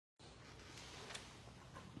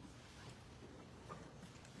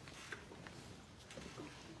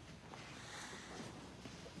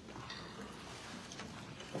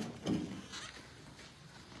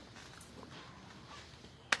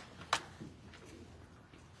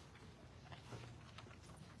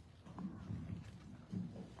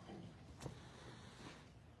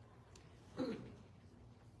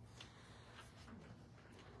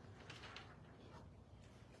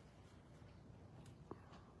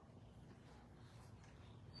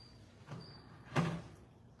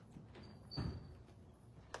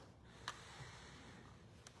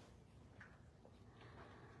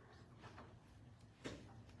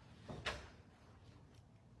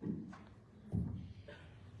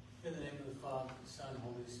Son,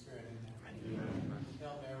 Holy Spirit. Amen.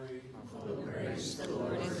 Hail Mary, full of grace, the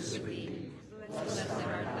Lord is with thee. Blessed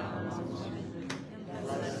art thou among women, and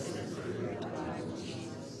blessed is the fruit of thy womb,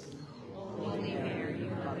 Jesus. Holy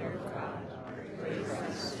Mary, Mother of God, pray for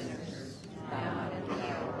us sinners, now and at the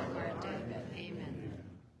hour of our death. Amen.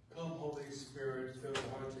 Come, Holy Spirit, fill the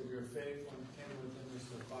hearts of your faithful and kindle within us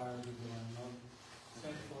the fire of divine love.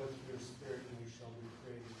 Send forth your Spirit, and we shall be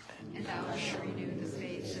created. And thou shalt renew the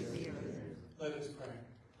face of the earth. Let us pray.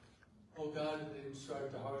 O God, that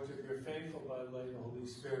instruct the hearts of your faithful by the light of the Holy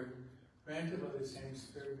Spirit, granted by the same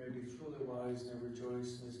Spirit may be truly wise and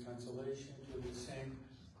rejoice in his consolation through the same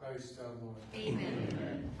Christ our Lord.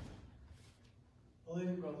 Amen. Holy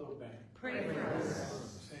Brother Obey. Pray for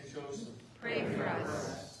us. Saint Joseph. Pray for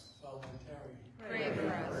us. Salvatore. Pray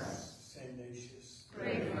for us. Saint Ignatius.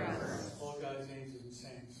 Pray for us. All God's angels and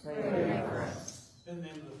saints. Pray for us. In the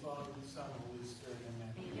name of the Father, and the Son, and the Holy Spirit.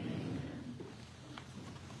 Amen. Amen.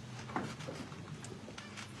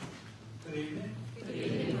 Good evening. Good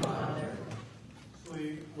evening, Father. So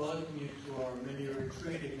we welcome you to our mini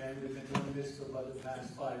retreat again. We've been doing this for about the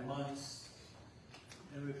past 5 months.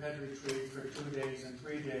 And we've had retreat for 2 days and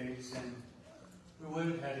 3 days. And we would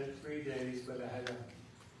have had it 3 days, but I had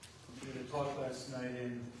a talk last night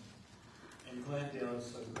in Glendale,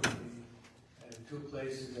 so we had 2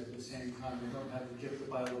 places at the same time. We don't have a gift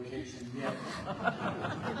by location yet.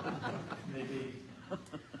 Maybe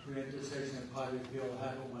the intersection of Potter's Hill will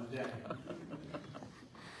have it one day.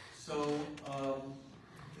 So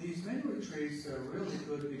these mini retreats are really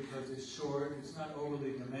good because it's short, it's not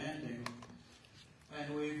overly demanding,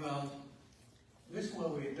 and we've this is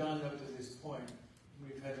what we've done up to this point.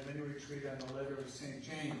 We've had a mini retreat on the letter of St.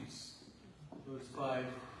 James, those 5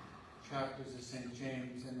 chapters of St.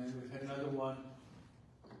 James, and then we've had another one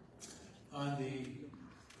on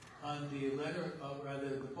the letter of, rather,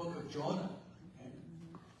 the book of Jonah. And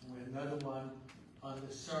we had another one on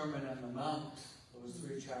the Sermon on the Mount, those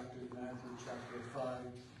 3 chapters, Matthew chapter 5,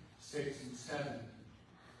 6, and 7.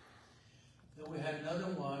 Then we had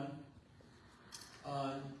another one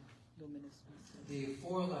on the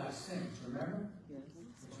 4 last things, remember? Yes.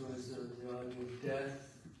 Which was the idea of death,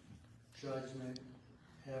 judgment,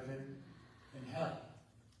 heaven, and hell.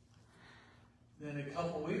 Then a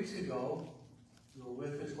couple weeks ago, you were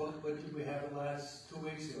with us, what did we have the last 2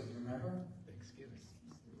 weeks ago, do you remember? Thanksgiving.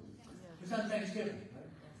 It's not Thanksgiving,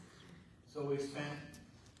 right? So we spent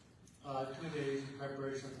 2 days in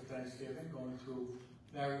preparation for Thanksgiving, going through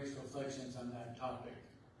various reflections on that topic.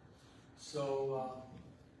 So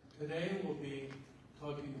today we'll be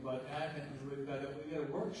talking about Advent, and we've got a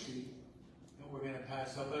worksheet that we're going to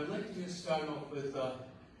pass up. But I'd like to just start off with a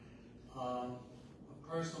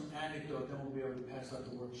personal anecdote, then we'll be able to pass out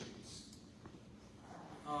the worksheets.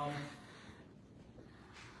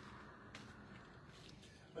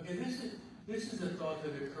 Okay, this is a thought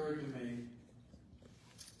that occurred to me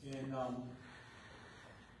in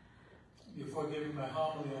before giving my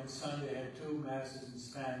homily on Sunday. I had 2 masses in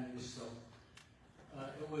Spanish, so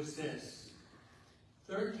it was this.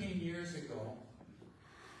 13 years ago,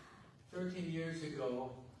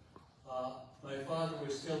 my father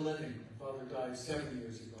was still living. My father died 7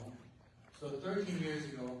 years ago. So 13 years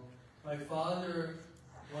ago, my father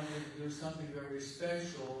wanted to do something very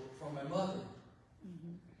special for my mother.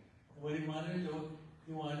 Mm-hmm. What he wanted to do,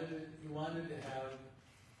 he wanted to have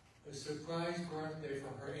a surprise birthday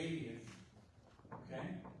for her 80th. Okay?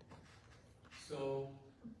 So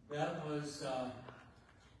that was,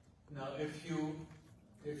 now if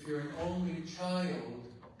you're an only child,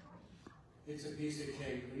 it's a piece of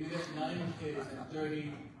cake. You get 9 kids and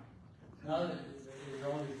 30, now that there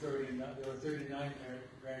are only 30, now there are 39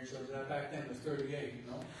 grandchildren. Back then it was 38,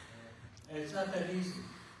 you know? And it's not that easy.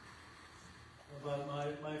 But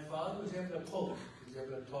my father was able to pull it. He was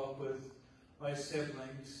able to talk with my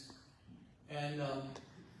siblings. And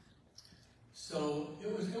so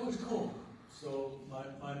it was cool. So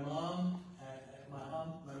my mom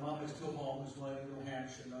has 2 homes, one in New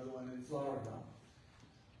Hampshire, another one in Florida.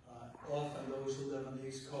 Often those who live on the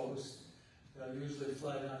East Coast, they'll usually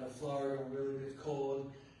fly down to Florida when it really gets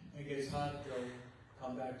cold and it gets hot, they'll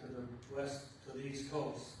come back to the East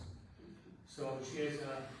Coast. So she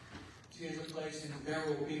has a place in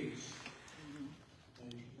Vero Beach.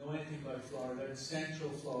 And you know anything about Florida, it's Central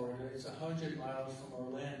Florida. It's 100 miles from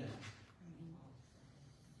Orlando.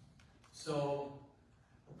 So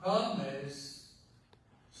the problem is,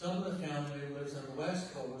 some of the family lives on the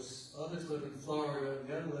West Coast, others live in Florida, and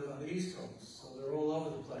the other live on the East Coast. So they're all over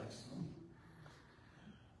the place.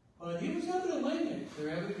 But he was able to wing it. They're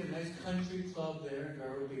having a nice country club there in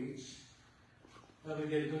Vero Beach. Able to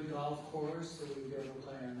get a good golf course, so we were able to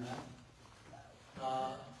play on that.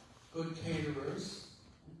 good caterers.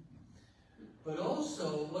 But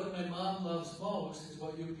also, what my mom loves most is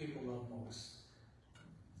what you people love most.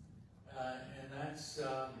 And that's,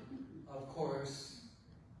 of course,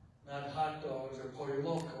 not hot dogs or pollo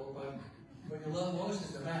loco, but what you love most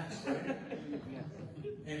is the Mass, right?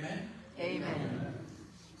 Amen? Amen.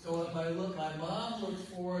 So what my mom looks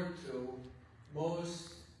forward to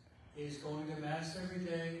most is going to Mass every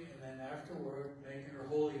day, and then afterward, making her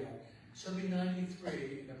holy up. She'll be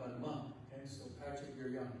 93 in about a month, okay? So Patrick, you're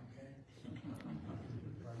young, okay?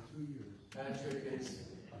 About 2 years. Patrick is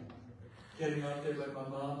getting up there, but my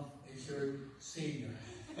mom is your senior.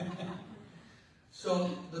 So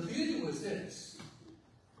the beauty was this.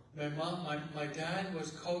 My dad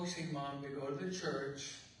was coaxing mom to go to the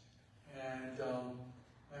church, and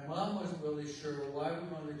my mom wasn't really sure why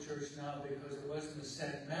we went to church now because it wasn't a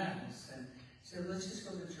set Mass. And she said, let's just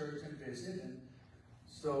go to church and visit. And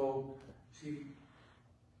so she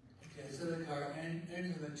gets in the car and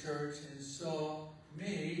entered the church and saw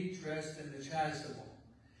me dressed in the chasuble.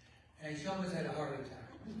 And she almost had a heart attack.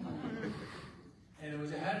 And it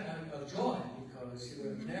was a heart attack of joy because she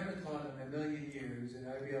would have never thought in a million years that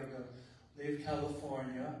I'd be able to leave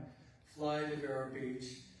California, fly to Vero Beach,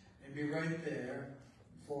 and be right there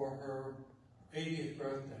for her 80th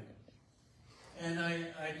birthday. And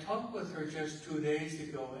I talked with her just 2 days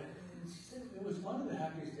ago, and she said it was one of the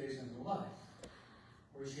happiest days in her life,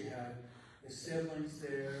 where she had the siblings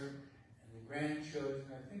there and the grandchildren.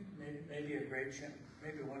 I think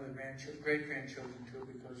maybe one of the great-grandchildren too,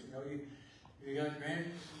 because you got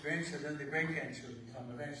grandchildren, the great-grandchildren come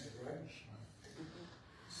eventually, right?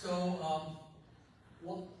 So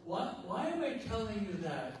why am I telling you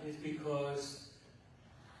that? Is because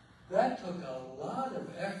that took a lot of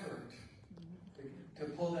effort to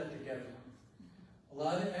pull that together. A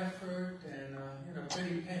lot of effort and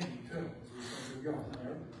pretty penny too, as we say in New York,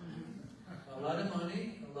 right? A lot of money,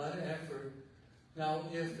 a lot of effort. Now,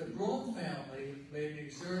 if the Broom family made an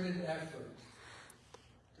exerted effort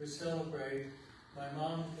to celebrate my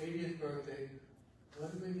mom's 80th birthday,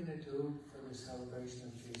 what are we going to do for the celebration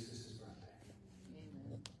of Jesus' birthday?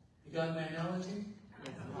 Amen. You got my analogy?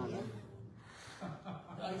 Yeah.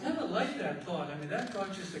 I kind of like that thought. I mean, that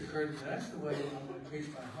thought just occurred to me. That's the way I'm going to preach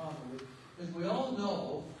my homily. Because we all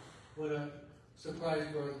know what a surprise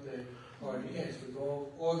birthday party is. We've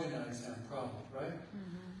all organized that problem, right?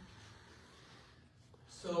 Mm-hmm.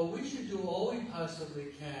 So we should do all we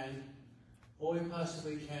possibly can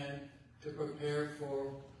to prepare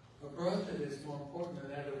for a birthday that's more important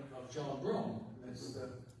than that of John Broom. That's the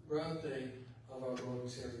birthday of our Lord and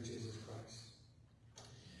Savior Jesus Christ.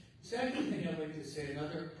 Second thing I'd like to say,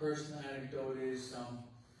 another personal anecdote is,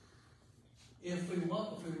 if we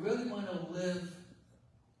really want to live,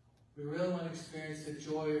 we really want to experience the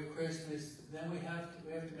joy of Christmas, then we have to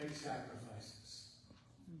make sacrifices.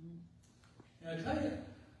 Mm-hmm. And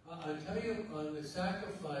I'll tell you the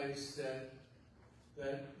sacrifice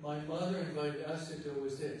that my mother invited us to do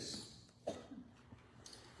was this.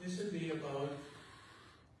 This would be about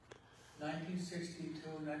 1962,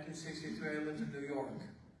 1963. I lived in New York.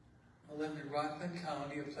 I lived in Rockland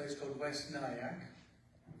County, a place called West Nyack,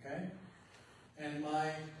 okay? And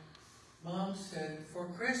my mom said, for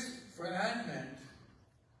Advent,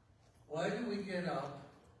 why do we get up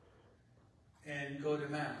and go to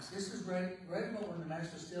Mass? This was right about when the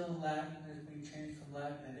Mass was still in Latin. It was being changed from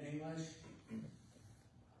Latin into English.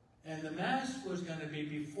 And the Mass was going to be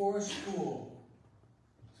before school.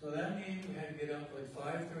 So that means we had to get up like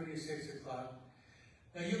 5:30 or 6 o'clock.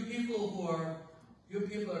 Now you people are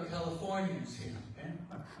Californians here, okay?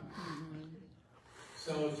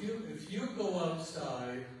 So if you go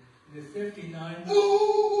outside and it's 59,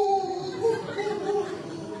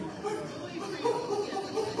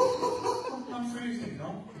 I'm freezing,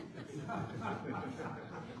 no?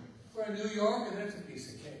 For a New Yorker, that's a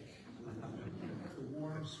piece of cake. It's a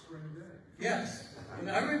warm spring day. Yes, and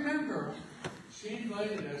I remember she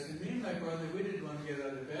invited us, and me and my brother, we didn't want to get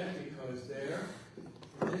out of bed because there,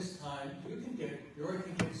 this time, you can get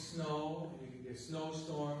snow, and you can get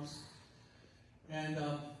snowstorms. And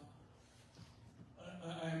I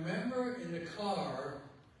remember in the car,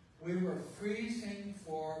 we were freezing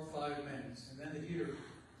for 5 minutes, and then the heater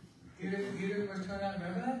was turned on.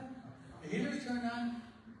 Remember that? The heater's turned on.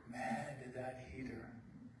 Man, did that heater.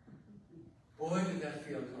 Boy, did that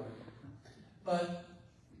feel good. But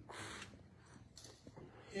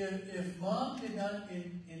if Mom did not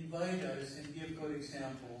invite us and give good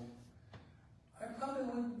example, I probably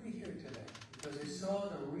wouldn't be here today, because I saw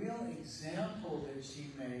the real example that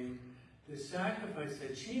she made, the sacrifice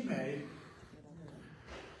that she made.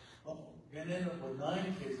 and then with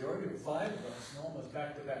 9 kids, there already were 5 of us, and almost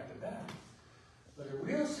back to back to back. But a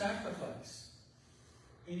real sacrifice.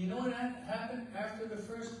 And you know what happened after the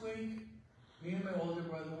first week? Me and my older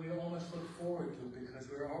brother, we almost looked forward to it because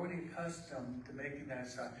we were already accustomed to making that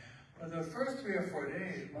sacrifice. But the first 3 or 4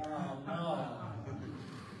 days, Mom, no.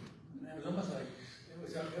 And it was almost like,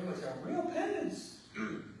 it was a real penance.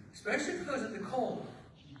 Especially because of the cold.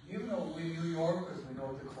 Even though we New Yorkers, we know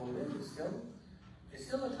what the cold is, it's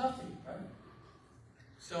still a toughie, right?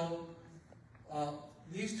 So,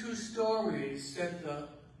 these 2 stories set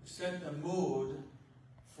the mood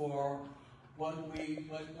for what we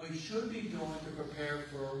should be doing to prepare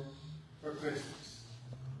for Christmas.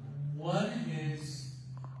 One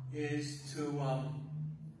is to,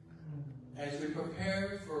 as we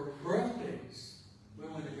prepare for birthdays, we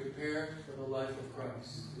want to prepare for the life of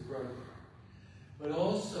Christ, his birthday. But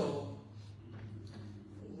also,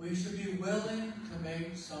 we should be willing to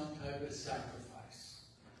make some type of sacrifice.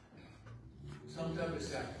 Some type of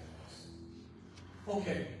sacrifice.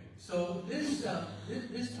 Okay, so this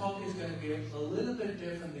talk is going to be a little bit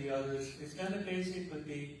different than the others. It's going to basically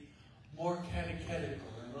be more catechetical.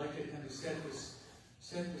 I'd like to kind of set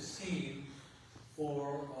the scene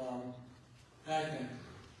for Advent.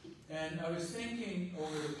 And I was thinking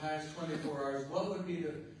over the past 24 hours, what would be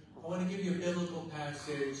I want to give you a biblical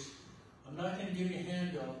passage. I'm not going to give you a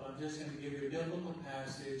handout. I'm just going to give you a biblical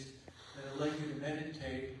passage that I'd like you to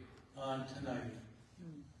meditate on tonight.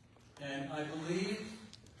 And I believe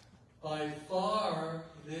by far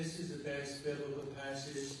this is the best biblical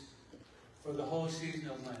passage for the whole season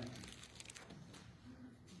of Lent.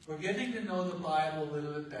 We're getting to know the Bible a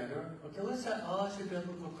little bit better. Okay, I'll ask you a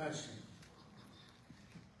biblical question.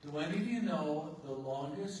 Do any of you know the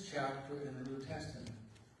longest chapter in the New Testament?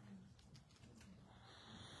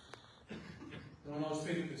 Don't all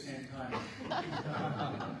speak at the same time.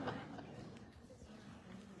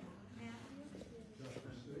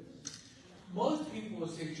 Most people will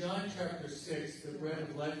say John chapter 6, the bread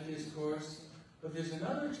of life discourse, but there's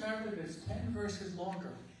another chapter that's 10 verses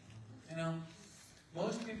longer. You know,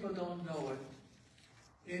 most people don't know it.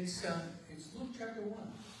 It's Luke chapter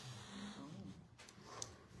 1.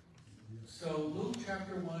 So Luke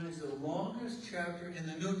chapter 1 is the longest chapter in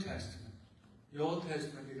the New Testament. The Old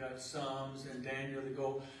Testament, you got Psalms and Daniel that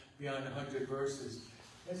go beyond 100 verses.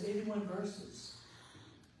 That's 81 verses.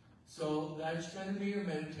 So that's going to be your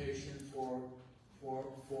meditation for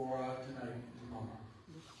tonight and tomorrow.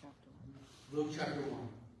 Luke chapter 1.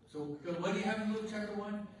 So what do you have in Luke chapter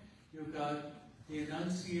 1? You've got the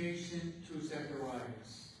Annunciation to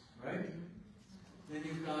Zacharias, right? Then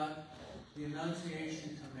you've got the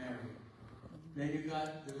Annunciation to Mary. Then you've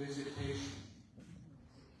got the Visitation.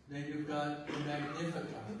 Then you've got the Magnificat.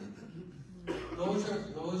 Those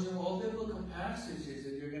are all biblical passages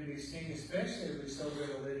that you're going to be seeing, especially as we celebrate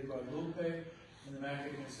Our Lady of Guadalupe and the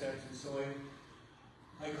Immaculate Conception. So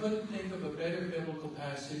I couldn't think of a better biblical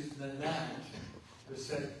passage than that to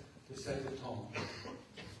set the tone.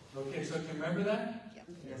 Okay, so can you remember that?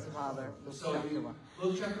 Yes, Father. So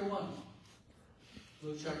Luke chapter 1.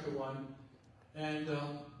 Luke chapter 1. And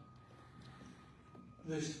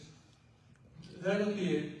that'll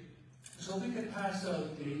be it. So we could pass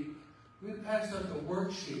out the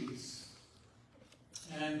worksheets,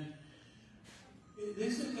 and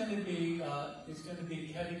this is going to be it's going to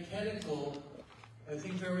be catechetical. I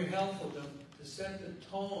think very helpful to set the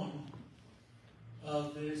tone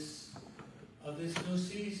of this new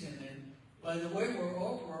season. And by the way, we're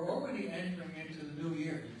already entering into the new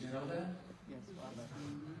year. Did you know that? Yes, Father.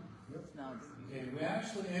 Now Okay, we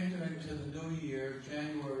actually enter into the new year,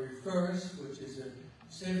 January 1st, which is a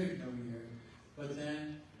civic new year. But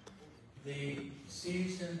then the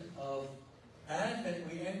season of Advent,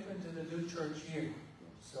 we enter into the new church year.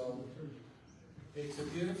 So it's a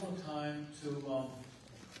beautiful time to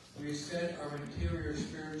reset our interior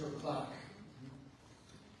spiritual clock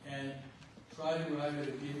and try to arrive at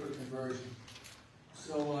a deeper conversion.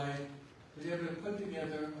 So I was able to put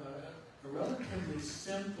together a relatively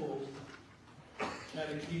simple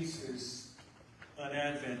catechesis on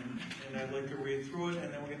Advent, and I'd like to read through it,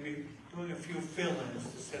 and then we're going to be doing a few fill-ins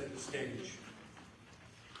to set the stage.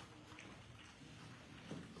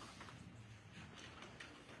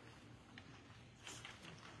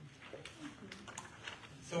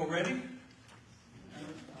 So ready?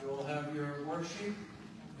 You all have your worksheet?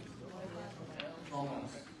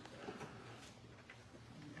 Almost.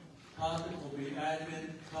 Topic will be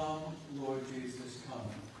Advent, come, Lord Jesus, come.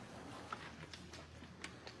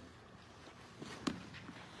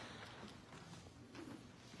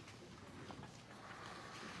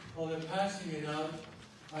 While they're passing it out,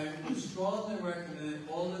 I would strongly recommend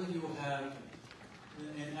all of you have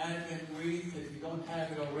an Advent wreath, if you don't have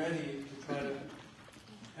it already, to try to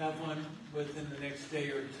have one within the next day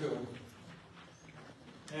or two.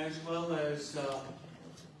 As well as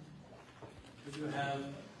if you have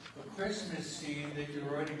a Christmas scene that you're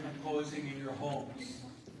already composing in your homes.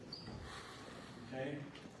 Okay?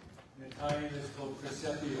 In Italian it's called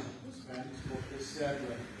presepio, in Spanish it's called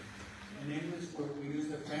presepe. In English we use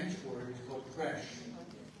the French word, it's called crèche,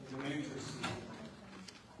 the manger scene.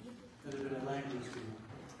 A little bit of language to you.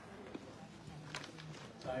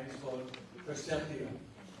 Italian is called presepio.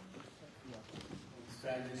 In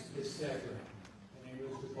Spanish presepe. In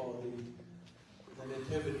English we call it the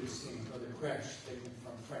nativity scene, or the crèche, taken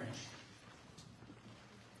from French.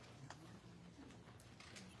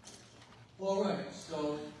 All right,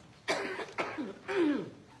 so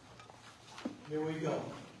here we go.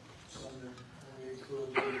 So we go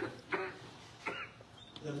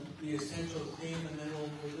the essential theme, and then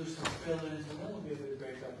we'll do some fill-ins, and then we'll be able to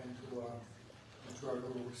break up into our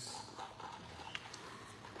groups.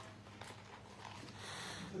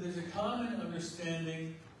 But there's a common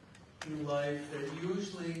understanding in life that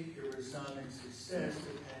usually your resounding success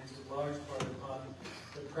depends in large part upon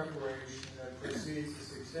the preparation that precedes the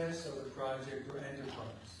success of a project or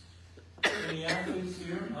enterprise. Any athletes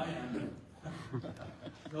here? I am.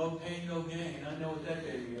 No pain, no gain. I know what that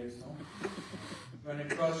baby is, no? Running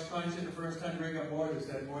cross country the first time bring up board is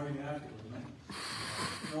that morning afterward,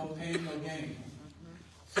 no? No pain, no gain.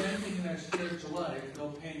 Same thing in our spiritual life, no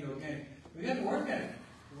pain, no gain. We got to work at it.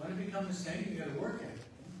 You want to become the saint, you got to work at it.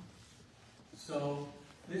 So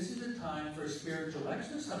this is a time for spiritual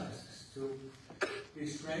exercises, to be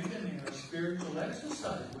strengthening our spiritual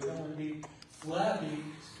exercise. We don't want to be flabby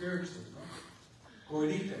spiritually. No?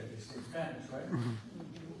 Gordita is in Spanish, right?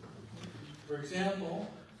 For example,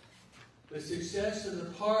 the success of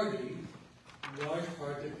the party in large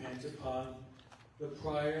part depends upon the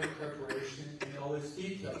prior preparation and all its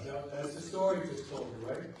details. That's the story just told you,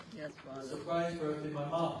 right? Yes, Father. Surprise birthday, my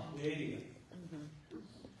mom, the 80th.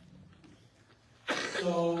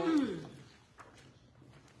 So,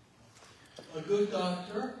 a good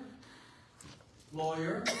doctor,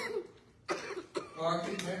 lawyer,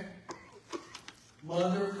 architect,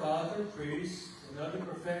 mother, father, priest, and other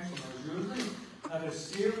professionals usually have a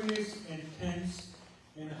serious, intense,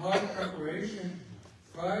 and hard preparation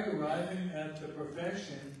prior to arriving at the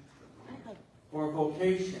profession or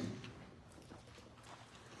vocation.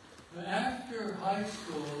 Now, after high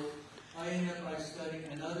school, I ended up by studying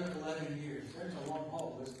another 11 years. That's a long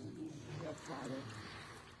haul, isn't it? Yes, Father.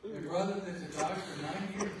 My brother that's a doctor for 9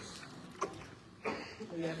 years.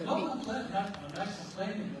 You have a No, I'm not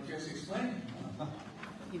complaining, I'm just explaining.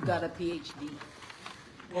 You've got a PhD.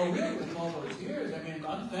 Well, really, with all those years, I mean,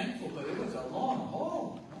 I'm thankful, but it was a long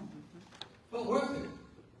haul. But worth it.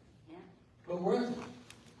 But worth it.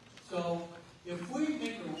 So, if we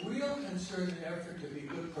make a real concerted effort to be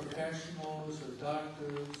good professionals or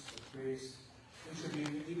doctors or priests, we should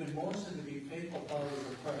be even more so to be faithful followers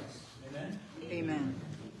of Christ. Amen? Amen.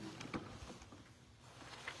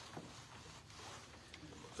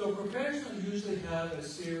 So professionals usually have a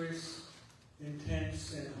serious,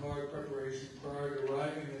 intense, and hard preparation prior to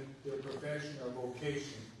arriving at their profession or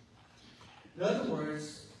vocation. In other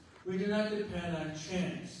words, we do not depend on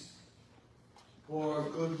chance or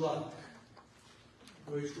good luck,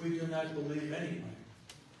 which we do not believe anyway.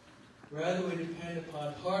 Rather, we depend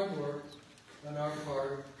upon hard work on our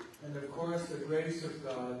part, and of course the grace of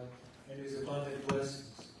God and His abundant blessings.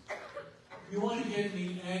 If you want to get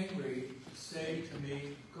me angry, say to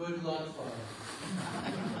me, "Good luck, Father."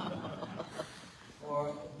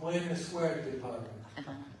 Or "Buena suerte, Padre."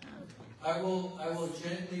 I will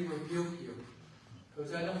gently rebuke you,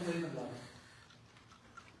 because I don't believe in luck.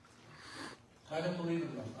 I don't believe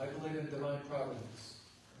in luck. I believe in divine providence.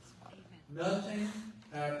 Nothing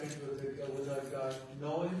happens without God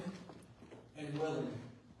knowing and willing.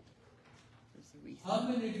 How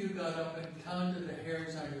many of you got up and counted the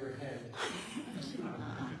hairs on your head?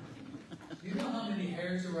 You know how many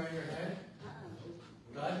hairs are on your head?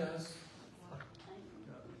 God does.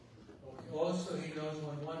 Also, He knows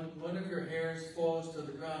when one of your hairs falls to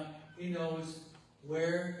the ground, He knows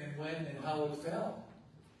where and when and how it fell.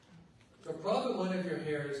 So probably one of your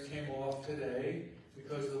hairs came off today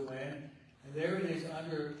because of the wind, and there it is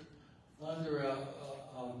under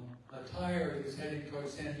a tire that is heading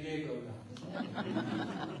towards San Diego now.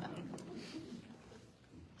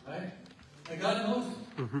 Right? And God knows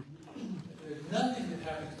it. There's nothing that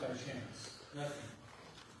happens by chance. Nothing.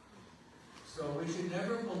 So we should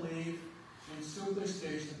never believe in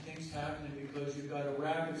superstition, things happening because you've got a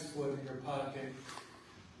rabbit's foot in your pocket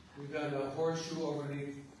You've got a horseshoe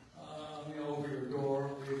overneath, over your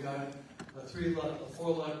door. Or you've got a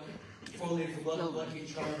four-leaf lucky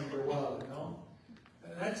charm in your wallet.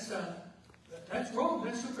 That's wrong.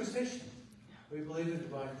 That's superstition. We believe in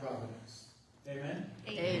divine providence. Amen?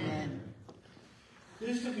 Amen.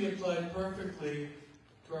 This can be applied perfectly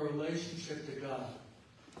to our relationship to God.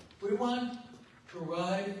 We want to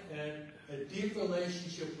arrive at a deep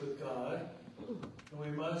relationship with God, and we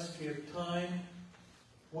must give time,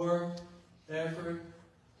 work, effort,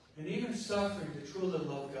 and even suffering to truly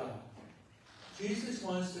love God. Jesus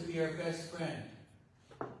wants to be our best friend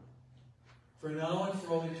for now and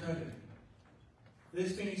for all eternity.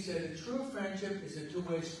 This being said, a true friendship is a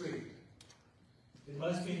two-way street. It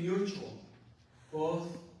must be mutual. Both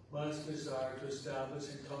must desire to establish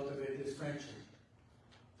and cultivate this friendship.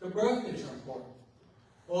 The birthdays are important.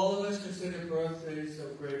 All of us consider birthdays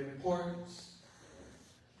of great importance.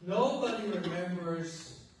 Nobody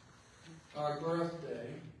remembers our birthday,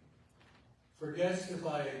 forgets to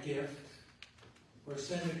buy a gift, or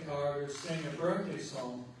send a card, or sing a birthday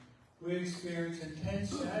song. We experience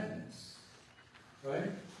intense sadness.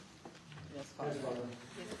 Right? Yes, Father. Yes, Father.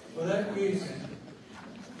 For that reason,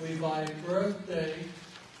 we buy birthday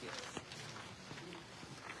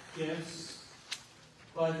gifts,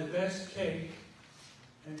 buy the best cake,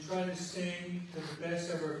 and try to sing to the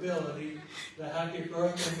best of our ability the happy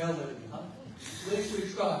birthday melody. At least we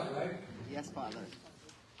try, right? Yes, Father.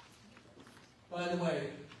 By the way,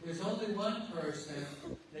 there's only one person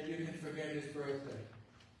that you can forget his birthday,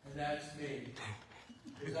 and that's me.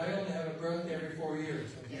 Because I only have a birthday every 4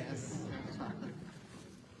 years. Yes.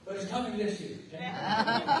 But it's coming this year. Okay?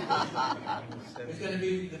 It's going to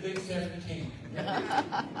be the big 17.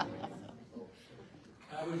 I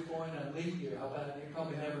was born on leap year. How about it? You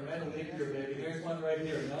probably never met a leap year, baby. Here's one right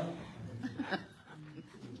here, no?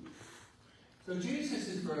 So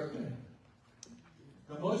Jesus' birthday,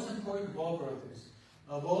 the most important of all birthdays.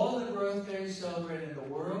 Of all the birthdays celebrated in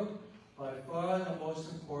the world, by far the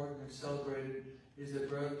most important and celebrated is the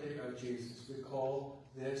birthday of Jesus. We call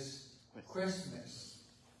this Christmas.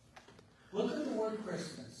 Look at the word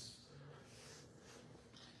Christmas.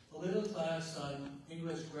 A little class on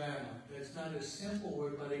English grammar. That's not a simple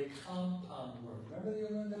word, but a compound word. Remember you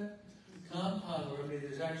learned that? Compound word. I mean,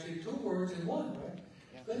 there's actually two words in one, right?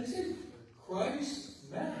 Yep. But it's in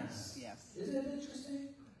Christ Mass. Yes. Isn't it interesting?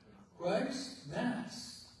 Christ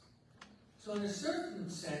Mass. So in a certain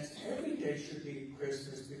sense, every day should be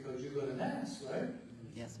Christmas because you go to Mass, right?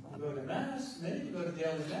 Yes, You Father. go to Mass, and then you go to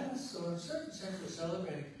daily Mass. So in a certain sense, we're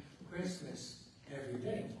celebrating Christmas every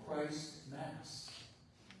day. Christ Mass.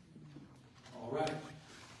 All right.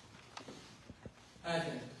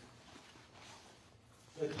 Advent.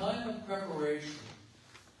 The time of preparation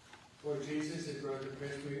for Jesus' birth and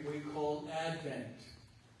Christmas we call Advent.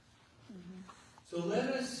 So let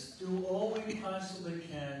us do all we possibly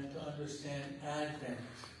can to understand Advent,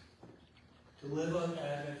 to live on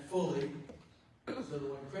Advent fully, so that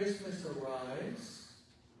when Christmas arrives,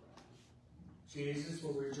 Jesus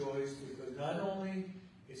will rejoice because not only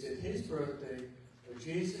is it his birthday, but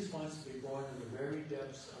Jesus wants to be born in the very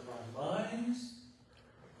depths of our minds,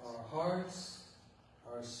 our hearts,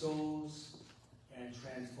 our souls, and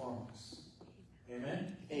transform us.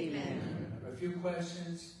 Amen? Amen. A few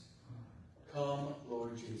questions. Come,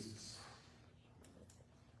 Lord Jesus.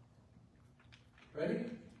 Ready?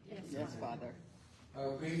 Yes, Father.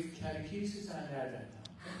 Our brief catechesis on Advent.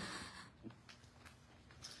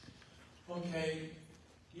 Okay,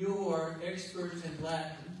 you are experts in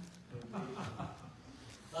Latin.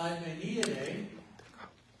 Advenire,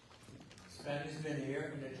 Spanish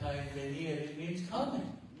venir, and Italian venire, it means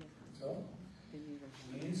coming. So, it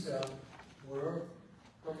means we're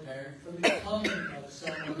preparing for the coming of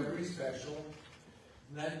someone very special,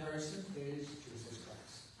 and that person is Jesus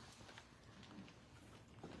Christ.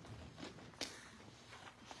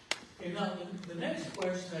 Okay, now the next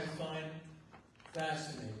question I find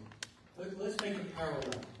fascinating. Let's make a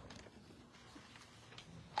parallel.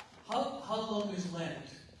 How long is Lent?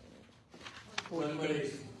 40 What days.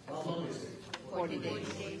 is it? How long is it? 40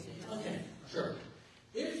 days. Okay, sure.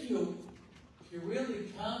 If you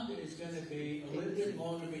really count it, it's going to be a little bit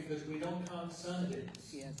longer because we don't count Sundays.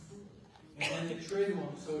 Yes. And then the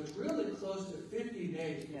Triduum, so it's really close to 50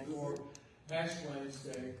 days Yes. before Ash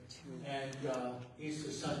Wednesday and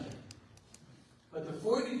Easter Sunday. But the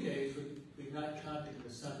 40 days would be not counting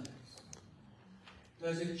the Sundays.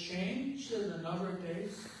 Does it change the number of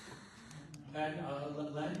days at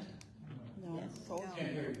Lent? No.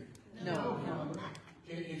 Can't hear you. No.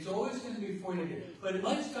 It's always going to be 40 days. But it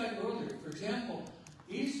might start earlier. For example,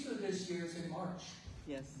 Easter this year is in March.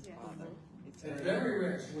 Yes, Father. And very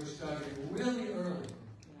rare, so we're starting really early.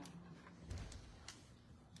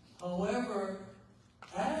 However,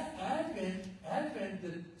 Advent,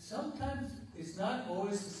 sometimes it's not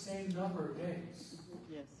always the same number of days.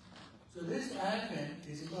 Yes. So this Advent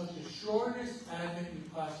is about the shortest Advent you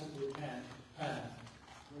possibly can have.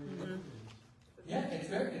 Yeah, it's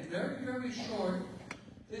very, very short.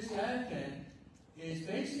 This Advent is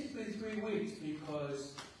basically 3 weeks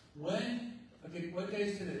because okay, what day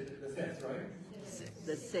is today? The 5th, right?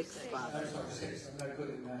 The 6th, Father. I'm sorry, 6th. I'm not good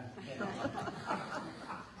at math.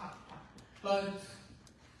 But,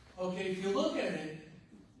 okay, if you look at it,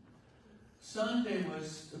 Sunday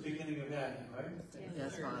was the beginning of Advent, right?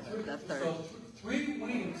 Yes, Father. The 3rd. So 3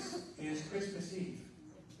 weeks is Christmas Eve.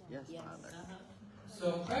 Yes, Father.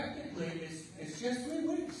 So practically, it's just 3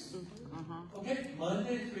 weeks. Okay,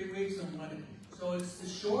 Monday, 3 weeks on Monday. So it's the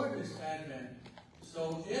shortest Advent.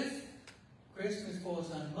 So if Christmas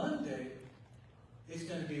falls on Monday, it's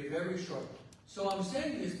going to be very short. So I'm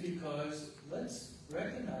saying this because let's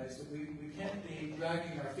recognize that we can't be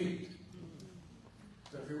dragging our feet.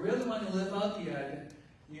 So if you really want to live out the Advent,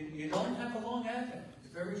 you don't have a long Advent. It's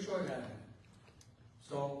a very short Advent.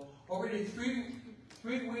 So already 3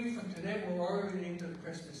 weeks from today, we're already into the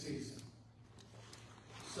Christmas season.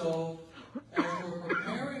 So as we're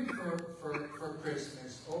preparing for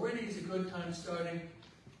Christmas, already is a good time starting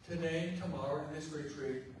today, tomorrow, in this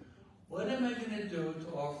retreat. What am I going to do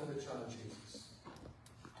to offer the child Jesus?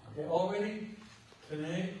 Okay, already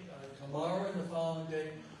today, tomorrow, and the following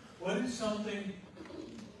day, what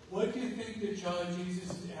do you think the child Jesus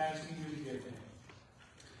is asking you to give him?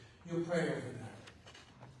 You pray over that.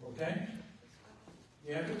 Okay?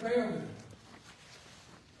 You have to pray over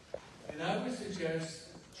that. And I would suggest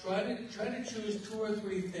try to choose 2 or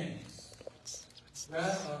 3 things.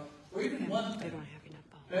 Or even one thing.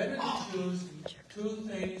 Better to choose 2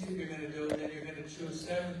 things that you're going to do than you're going to choose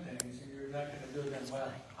 7 things and you're not going to do them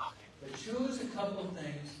well. But choose a couple of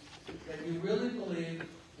things that you really believe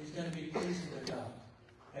is going to be pleasing to God.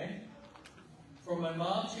 Okay? For my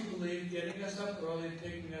mom, she believed getting us up early and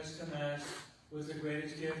taking us to Mass was the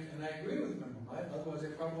greatest gift, and I agree with my mom. Otherwise, I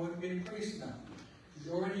probably wouldn't be a priest now. She's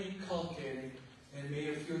already inculcated in me,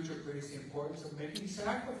 a future priest, the importance of making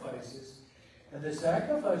sacrifices. And the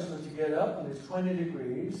sacrifice was to get up when it's 20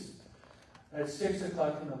 degrees at 6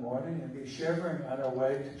 o'clock in the morning and be shivering on our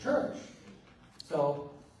way to church.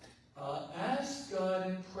 So ask God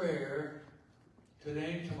in prayer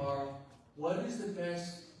today and tomorrow, what is the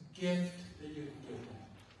best gift that you can give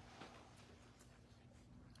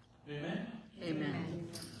them? Amen? Amen.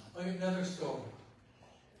 Okay, another story.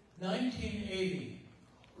 1980.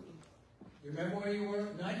 You remember where you were?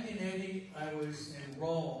 1980, I was in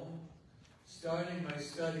Rome, starting my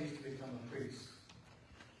studies to become a priest.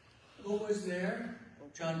 Who was there?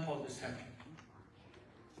 John Paul II.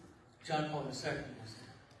 John Paul II was there.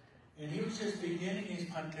 And he was just beginning his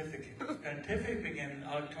pontificate. His pontificate began in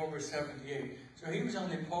October 78. So he was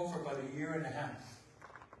only Pope for about a year and a half.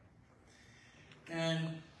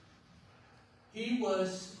 And he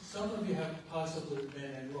was, some of you have possibly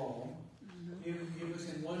been in Rome. He was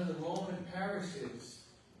in one of the Roman parishes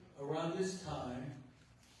around this time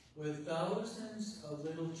with thousands of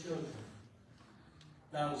little children.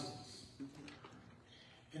 Thousands.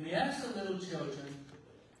 And he asked the little children,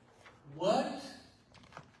 what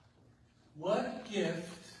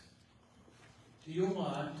gift do you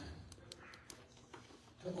want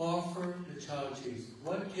to offer the child Jesus?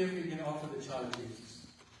 What gift are you going to offer the child Jesus?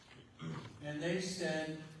 And they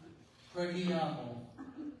said, preghiamo.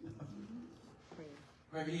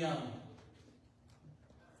 Preghiamo.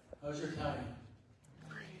 How's your Italian?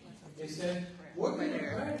 They said, we're going to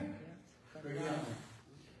pray. Preghiamo.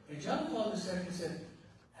 And John Paul II said,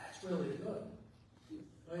 that's really good.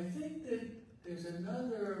 But I think that there's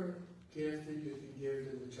another gift that you can give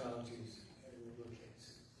to the child Jesus and the little kids.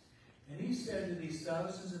 And he said to these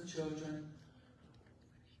thousands of children,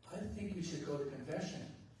 I think you should go to confession.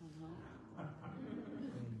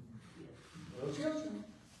 Little children.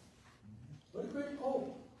 What a great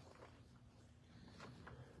hope.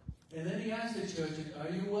 And then he asked the children, are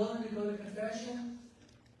you willing to go to confession?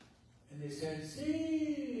 And they said,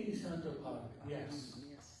 Si, Santo Padre. Yes.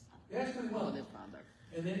 Yes, we will.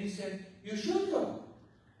 And then he said, you should go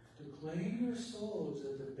to claim your souls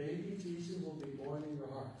that the baby Jesus will be born in your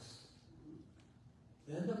hearts.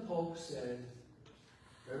 Then the Pope said,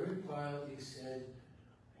 very quietly, he said,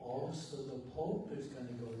 also the Pope is going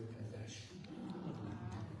to go to confession.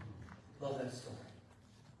 Love that story.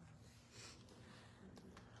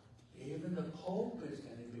 Even the Pope is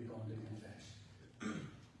going to be going to confession.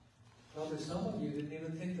 Probably some of you didn't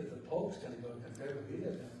even think that the Pope's going to go to confession either.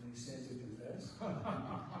 I mean, any sins to confess.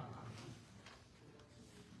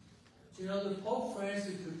 You know, the Pope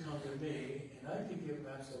Francis could come to me, and I could give him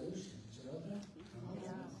absolution. Did you know that?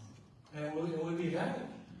 And it would be that.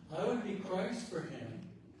 I would be Christ for him.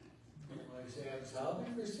 When I say I'm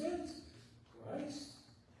salvation for sins, Christ.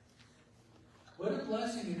 What a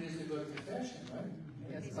blessing it is to go to confession, right?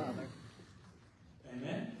 Yes, Father.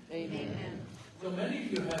 Amen? Amen. So many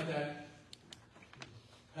of you have that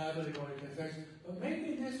habit of going to confession, but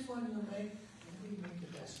maybe this one you'll make the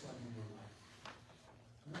best one in your life.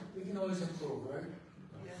 Right? We can always improve, right?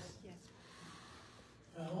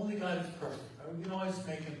 Only God is perfect. Right? We can always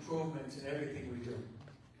make improvements in everything we do.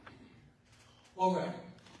 All right.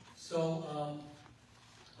 So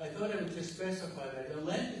I thought I would just specify that. The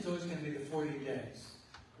Lent is always going to be the 40 days.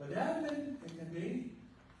 But Advent, it can be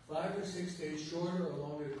 5 or 6 days shorter or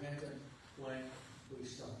longer, depending on when we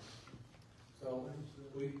start. So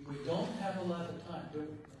we don't have a lot of time, do we?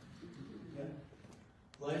 Yeah?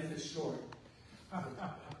 Life is short.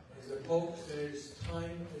 As the Pope says,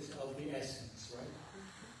 time is of the essence, right?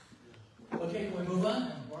 Okay, can we move on?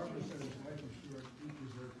 Barbara says life is short, eat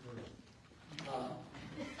dessert first.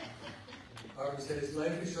 Barbara says,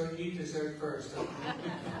 life is short, eat dessert first.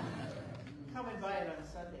 Come and buy it on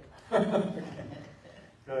Sunday.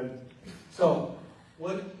 Good. So,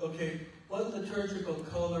 what liturgical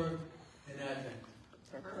color in Advent?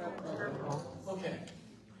 Okay.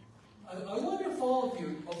 I wonder if all of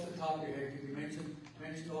you, off the top of your head, can you mention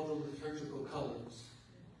all the liturgical colors?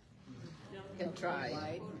 Can try.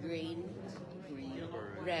 White, green,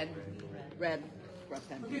 Red. Red.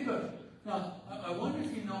 Okay, good. Now, I wonder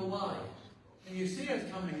if you know why. And you see us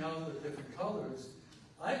coming out with different colors.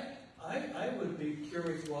 I would be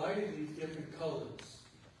curious, why are these different colors?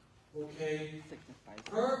 Okay,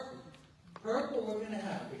 purple we're going to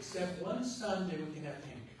have, except one Sunday we can have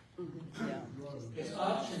pink. Yeah. It's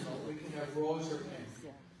optional, we can have rose or pink.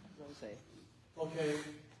 Yeah. Rosé. Okay,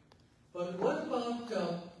 but what about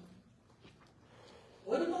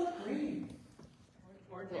green?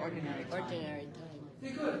 Ordinary. ordinary time. Be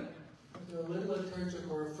good. The little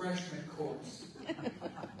liturgical refreshment course.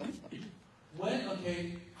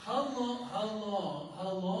 How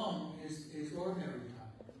long is ordinary time?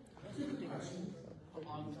 That's a good question.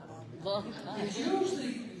 Long time. It's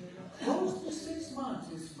usually close to 6 months.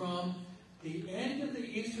 It's from the end of the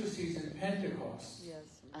Easter season, Pentecost, Yes.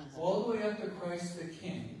 all the way up to Christ the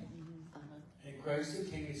King. And Christ the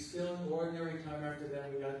King is still in ordinary time. After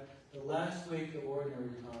that, we got the last week of ordinary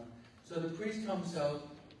time. So the priest comes out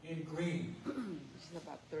in green. It's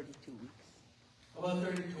about 32 weeks. About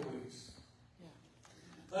 32 weeks.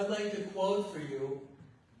 I'd like to quote for you.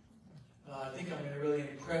 I think I'm going to really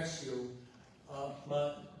impress you.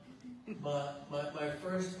 My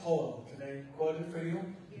first poem. Can I quote it for you?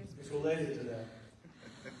 It's related to that.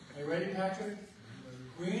 Are you ready, Patrick?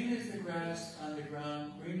 Green is the grass on the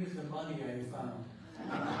ground. Green is the money I found.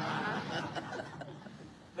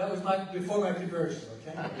 That was before my conversion.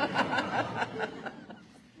 Okay.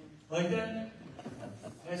 Like that?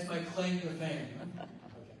 That's my claim to fame. Okay.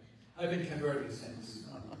 I've been converted since.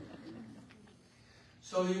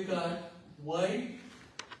 So you got white,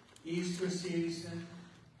 Easter season,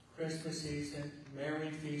 Christmas season,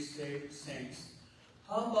 Mary Feast Day, Saints.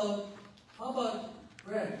 How about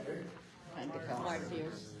red, Rick? Pentecost.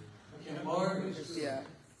 Martyrs. Okay, martyrs. Yeah.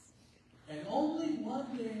 And only one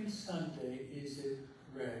day in Sunday is it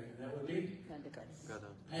red, and that would be Pentecost.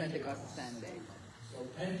 Pentecost Sunday. So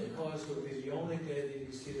Pentecost would be the only day that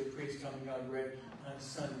you see the priest coming out red on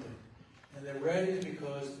Sunday. And the red is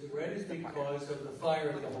because of the fire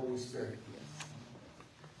of the Holy Spirit.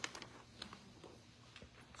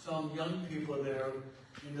 Some young people that are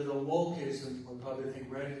into the wokeism will probably think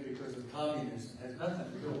red is because of communism. It has nothing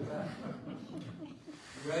to do with that.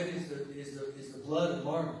 Red is the blood of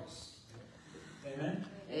martyrs. Amen?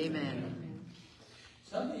 Amen.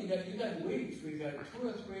 Something you got weeks. We got 2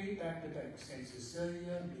 or 3 back-to-back. St.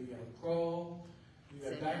 Cecilia, Miguel Pro. You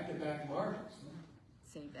got back-to-back martyrs.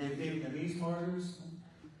 Saint The Andrew. Vietnamese martyrs,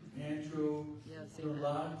 Andrew, Yeah, Saint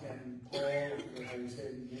Dulac, and Paul, how you say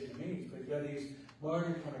it in Vietnamese. But you got these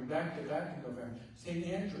martyrs coming back-to-back in November. St.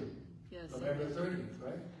 Andrew, Yes. November 30th,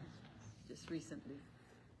 right? Just recently.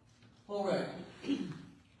 All right.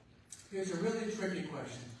 Here's a really tricky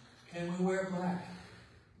question. Can we wear black?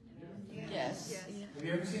 Yes. Have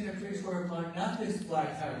you ever seen a priest wear black? Not this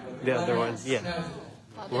black tie, but The other black ones, yeah. casual.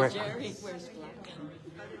 Father Where- Jerry wears black.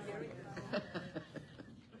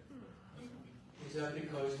 Is that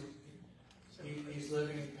because he's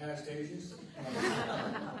living in past ages?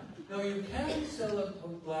 No, you can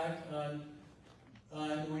celebrate black on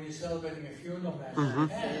when you're celebrating a funeral mass. You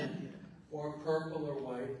can, or purple or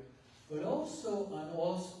white, but also on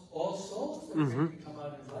all souls that maybe come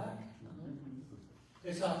out in black.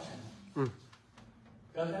 It's optional.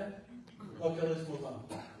 Got that? Okay, let's move on.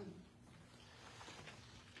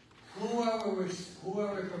 Who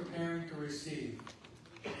are we preparing to receive?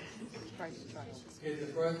 Okay, the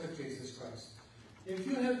birth of Jesus Christ. If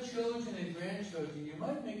you have children and grandchildren, you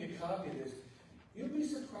might make a copy of this. You'll be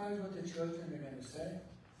surprised what the children are going to say.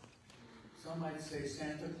 Some might say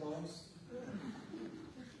Santa Claus.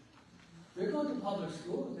 They're going to public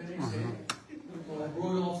school, they may say that. Or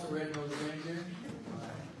Rudolph the Red-Nosed Reindeer.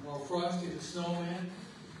 Or Frosty the Snowman.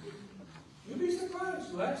 You'll be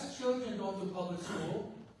surprised. You ask children going to public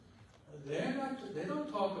school, they don't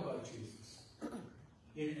talk about Jesus.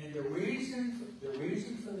 And the reason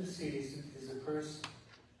for the season is the person,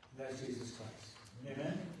 that's Jesus Christ.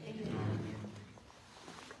 Amen? Amen.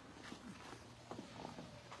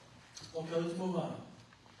 Okay, let's move on.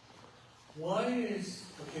 Why is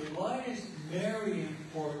Mary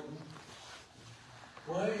important?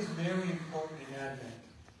 Why is Mary important in Advent?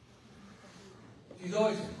 She's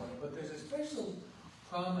always important, but there's a special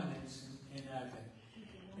prominence in Advent.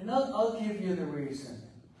 And I'll give you the reason.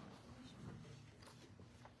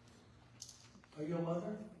 Are you a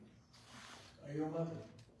mother? Are you a mother?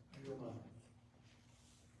 Are you a mother?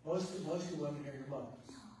 Most of you women are your mothers.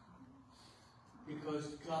 Because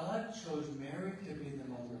God chose Mary to be the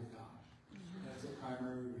mother of God. That's the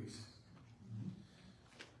primary reason.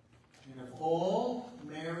 And of all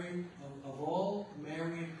Marian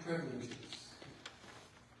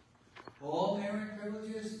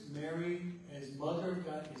privileges, Mary as mother of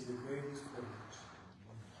God is the greatest privilege.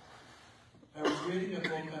 I was reading a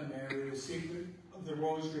book on Mary, The Secret of the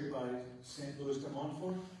Rosary by St. Louis de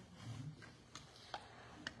Montfort.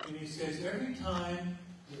 And he says, every time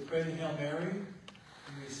you pray the Hail Mary,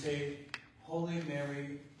 and you say, Holy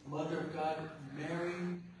Mary, Mother of God,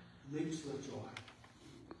 Mary leaps with joy.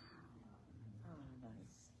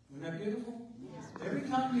 Isn't that beautiful? Every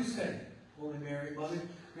time you say, Holy Mary, Mother,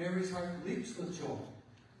 Mary's heart leaps with joy.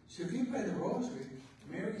 So if you pray the Rosary,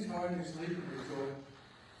 Mary's heart is leaping with joy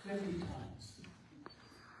 50 times.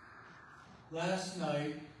 Last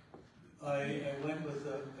night, I went with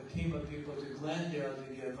a team of people to Glendale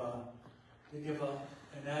to give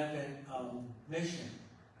an Advent mission.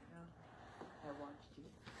 I watched you.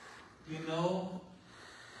 You know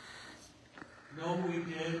what we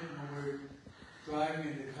did when we were driving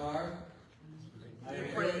in the car?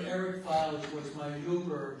 Eric Files was my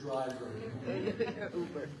Uber driver.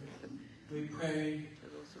 Uber. We prayed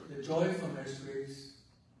the joyful mysteries,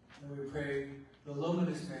 and we prayed the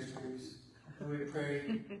luminous mysteries, and we prayed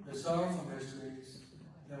the sorrowful mysteries,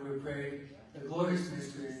 and we prayed the glorious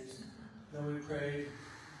mysteries, then we prayed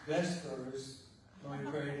Vespers, and we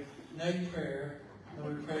prayed night prayer, and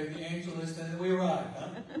we prayed the Angelus, and then we arrived. Huh?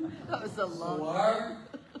 That was a long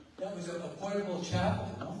So that was a portable chapel,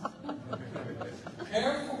 no?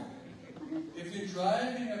 Careful. If you're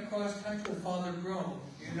driving across country with Father Groom,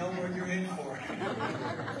 you know what you're in for.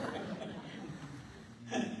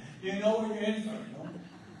 You know what you're in for, no?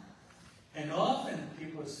 And often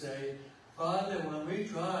people say, Father, when we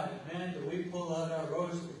drive, man, do we pull out our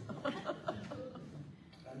rosary?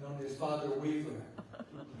 I've known this Father Weaver.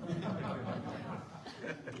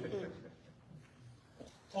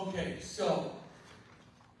 Okay, so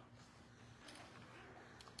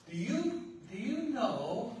do you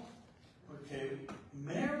know, okay,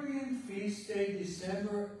 Marian Feast Day,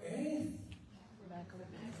 December 8th?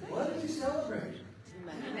 What do we celebrate?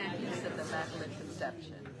 Immaculate of the Immaculate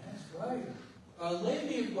Conception. That's right. Our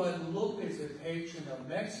Lady of Guadalupe is a patron of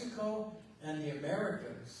Mexico and the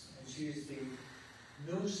Americas, and she is the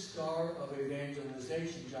new star of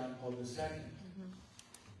evangelization, John Paul II.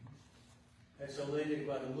 That's Our Lady of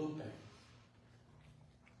Guadalupe.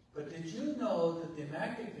 But did you know that the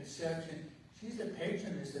Immaculate Conception, she's the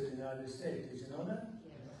patroness of the United States? Did you know that?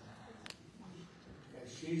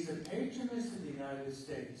 Yes, she's the patroness of the United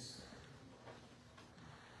States.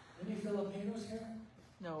 Any Filipinos here?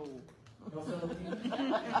 No. No Filipinos?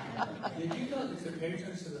 Did you know she's the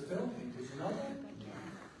patroness of the Philippines? Did you know that?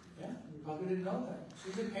 Yeah, you probably didn't know that.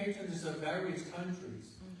 She's a patroness of various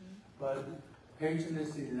countries, but patroness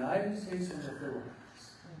of the United States and the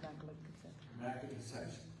Philippines. Immaculate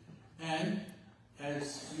Conception. And,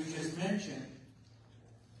 as you just mentioned,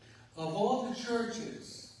 of all the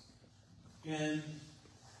churches in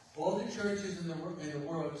the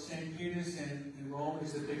world, St. Peter's in Rome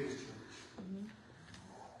is the biggest church.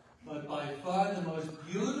 But by far the most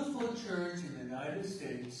beautiful church in the United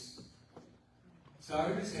States,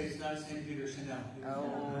 sorry to say it's not St. Peter Chanel.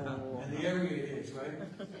 Oh. And the area it is, right?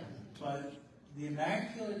 But the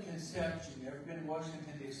Immaculate Conception. You ever been in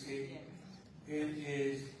Washington, D.C.? It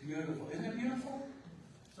is beautiful. Isn't it beautiful?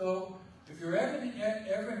 So, if you're ever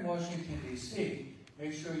in Washington, D.C.,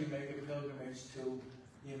 make sure you make a pilgrimage to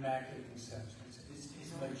the Immaculate Conception.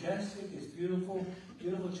 It's majestic, it's beautiful,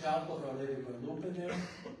 beautiful chapel of Our Lady of Guadalupe there.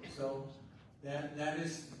 So,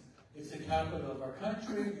 it's the capital of our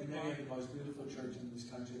country, and they have the most beautiful church in this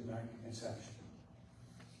country, the Immaculate Conception.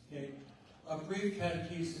 Okay. A brief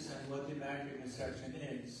catechesis on what the Immaculate Conception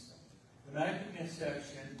is. The Immaculate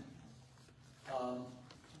Conception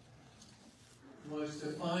was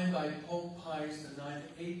defined by Pope Pius IX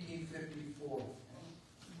in 1854.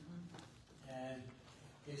 And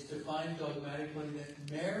it's defined dogmatically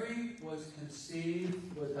that Mary was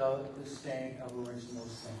conceived without the stain of original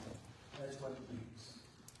sin. That's what it means.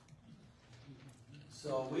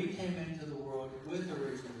 So we came into the world with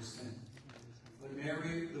original sin. But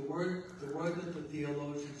Mary, the word that the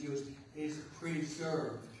theologians use is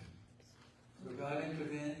preserved. So God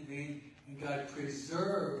intervened and God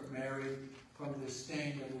preserved Mary from the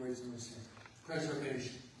stain of original sin.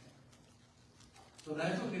 Preservation. So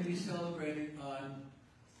that's what we're going to be celebrating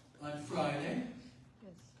on Friday.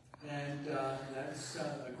 And that's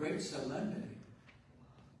a great solemnity.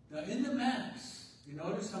 Now in the Mass, you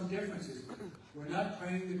notice some differences. We're not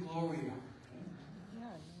praying the Gloria.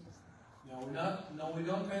 No, we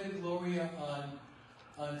don't pray the Gloria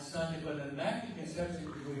on Sunday, but in the Immaculate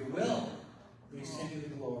Conception we will be singing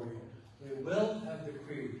the Gloria. We will have the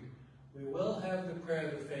Creed. We will have the Prayer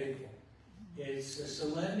of the Faithful. It's a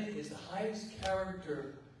solemnity, it's the highest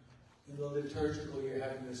character in the liturgical year,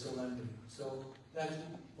 having the solemnity. So that's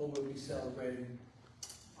what we'll be celebrating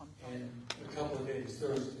in a couple of days,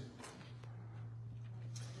 Thursday.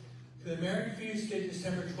 The Marian feast day,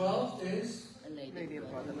 December 12th, is Lady of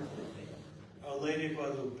Guadalupe. Our Lady of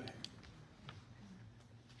Guadalupe.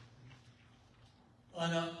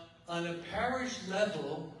 On a parish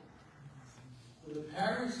level, the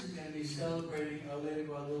parish is going to be celebrating Our Lady of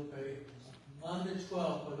Guadalupe on the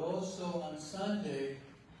 12th, but also on Sunday,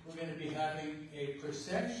 we're going to be having a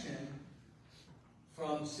procession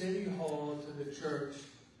from City Hall to the church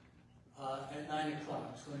at 9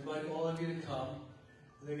 o'clock. So I invite all of you to come.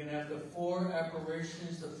 They're going to have the 4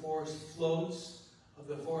 apparitions, the 4 floats of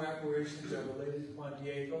the 4 apparitions of Our Lady of Juan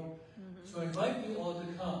Diego. So I invite you all to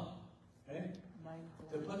come, okay?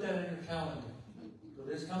 To put that in your calendar. So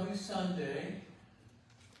this coming Sunday,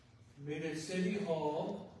 meet at City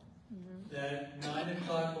Hall at 9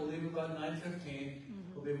 o'clock. We'll leave about 9:15.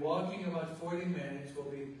 We'll be walking about 40 minutes.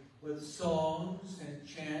 We'll be with songs and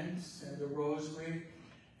chants and the rosary.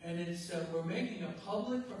 And it's we're making a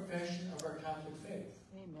public profession of our Catholic faith.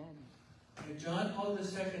 Amen. And John Paul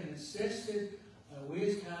II insisted on we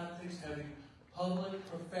as Catholics having public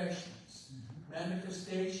professions,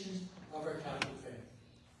 manifestations of our Catholic faith.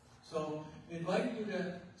 So we invite you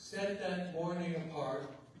to set that morning apart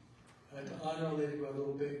to honor Our Lady of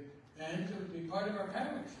Guadalupe and to be part of our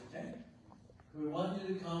parish, okay? We want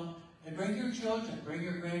you to come and bring your children, bring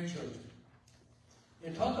your grandchildren.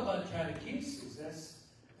 You talk about catechesis,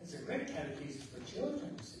 that's a great catechesis for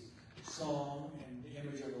children to see. Song and the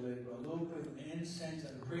image of the Lady of Guadalupe and the incense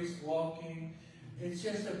and the priest walking. It's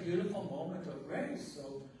just a beautiful moment of grace.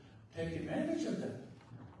 So take advantage of that.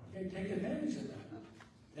 Okay, take advantage of that.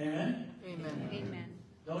 Amen? Amen. Amen.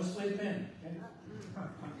 Don't sleep in. Okay?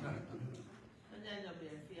 And then there'll be a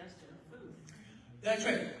fiesta of food. That's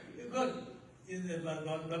right. Good.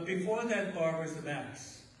 But before that, Barbara's the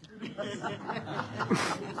Mass. Put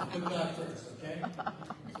God first, okay?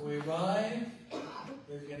 So we arrive.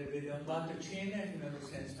 There's going to be the Matachina, if you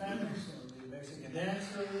understand Spanish, and the Mexican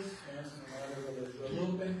dancers, dancing around the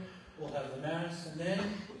Guadalupe. We'll have the Mass, and then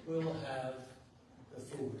we'll have the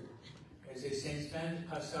food. As they say in Spanish,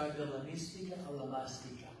 pasar de la mística a la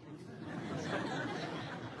mástica.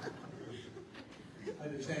 I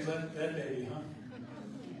had to translate that baby, huh?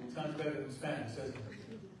 Sounds better in Spanish, doesn't it?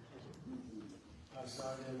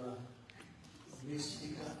 Pasar de la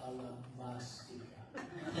mística a la mástica.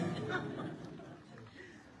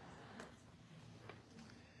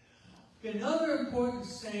 Another important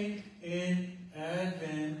saint in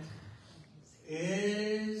Advent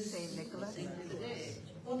is Saint Nicholas.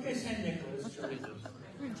 Okay, Saint Nicholas, sure.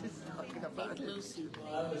 We're just talking about it.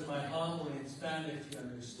 Well, that was my homily in Spanish, you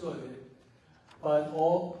understood it. But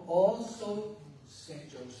also Saint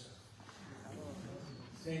Joseph.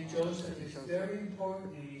 Saint Joseph is very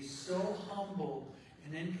important, and he's so humble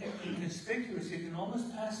and inconspicuous, you can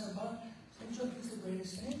almost pass him by. Saint Joseph is the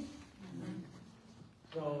greatest saint.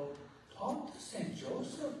 So, talk to Saint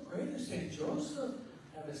Joseph, pray to Saint Joseph,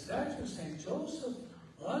 have a statue of Saint Joseph,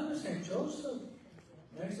 honor Saint Joseph.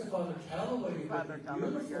 Next to Father Calloway, you Father did Calloway,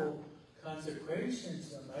 beautiful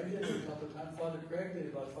consecrations. And I did it a couple of times. Father Craig did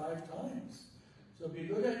it about 5 times. So it'd be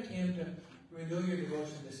a good idea to renew your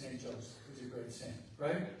devotion to St. Joseph. He's a great saint,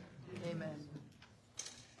 right? Amen.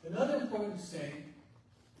 Another important saint,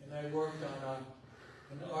 and I worked on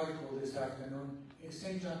an article this afternoon, is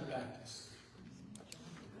St. John the Baptist.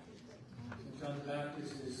 St. John the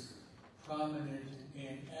Baptist is prominent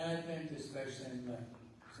in Advent, especially in Lent.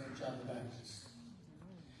 St. John the Baptist.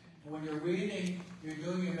 And when you're reading, you're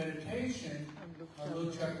doing your meditation on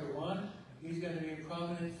Luke chapter 1, he's going to be a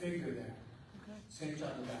prominent figure there. St.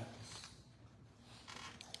 John the Baptist.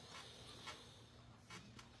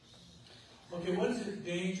 Okay, what is the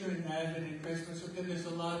danger in Advent and Christmas? Okay, there's a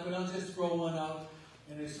lot, but I'll just throw one out.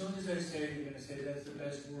 And as soon as I say it, you're going to say, that's the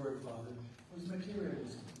best word, Father. It was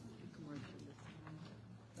materialism.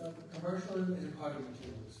 Commercialism is a part of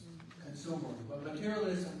materialism. Consumerism. But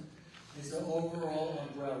materialism is the overall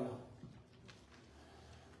umbrella.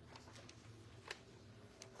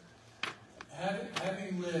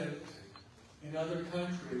 Having lived in other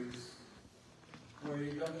countries where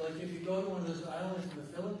you go, like if you go to one of those islands in the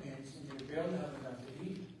Philippines and you barely have enough to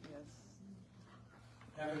eat. Yes.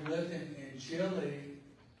 Having lived in Chile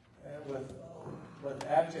with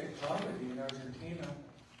abject poverty in Argentina,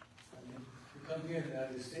 I mean, you come here in the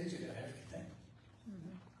United States, you got everything.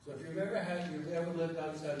 So if you've ever lived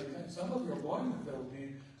outside the country, some of you are born in the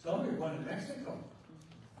Philippines, some of you are born in Mexico,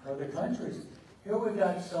 or other countries. Here we've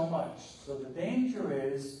got so much. So the danger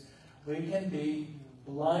is we can be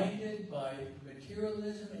blinded by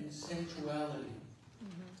materialism and sensuality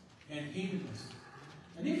and hedonism.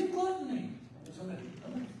 And even gluttony. There's so many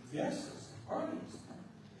fiestas and parties.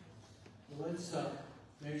 So let's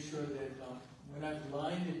make sure that we're not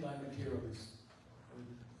blinded by materialism.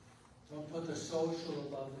 Don't put the social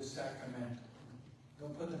above the sacrament.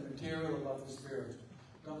 Don't put the material above the spiritual.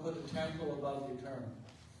 Don't put the temporal above the eternal.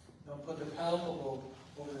 Don't put the palpable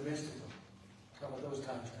over the mystical. Some of those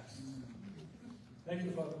contrasts. Thank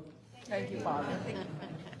you, Father. Thank you, Father.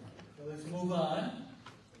 So let's move on.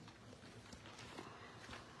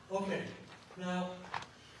 Okay. Now,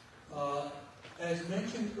 as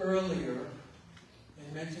mentioned earlier,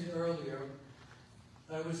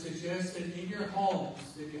 I would suggest that in your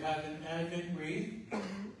homes that you have an Advent wreath.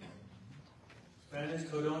 Spanish,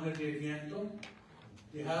 Corona de Viento.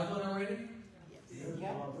 Do you have one already?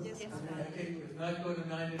 Yeah. Yes, Okay, if not, go to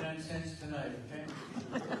 99 cents tonight, okay?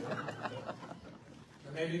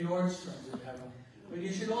 Or maybe Nordstrom's would have one. But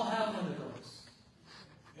you should all have one of those.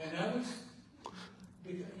 And I would,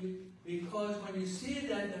 because when you see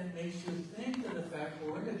that, that makes you think of the fact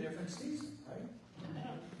we're in a different season, right?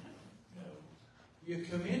 You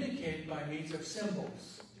communicate by means of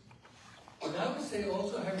symbols. And I would say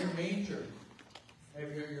also have your manger.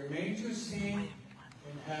 Have your manger scene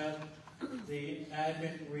and have the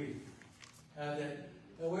Advent wreath. Have that.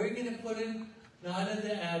 Now where are you going to put it? Not in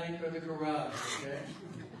the attic or the garage, okay?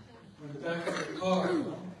 Or in the back of the car.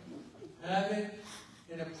 Have it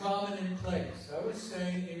in a prominent place. I would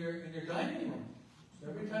say in your dining room. So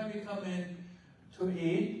every time you come in to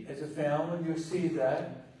eat as a family, you see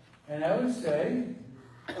that. And I would say,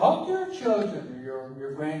 talk to your children or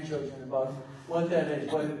your grandchildren about what that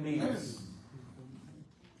is, what it means.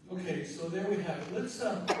 Okay, so there we have it.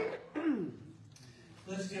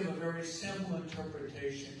 Let's give a very simple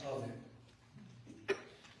interpretation of it.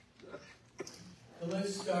 So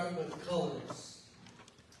let's start with colors.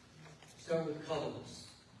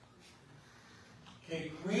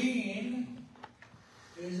 Okay, green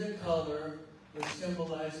is a color which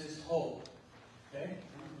symbolizes hope. Okay?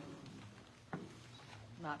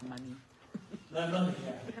 Not money. Not money,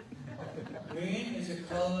 yeah. Green is a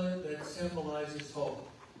color that symbolizes hope.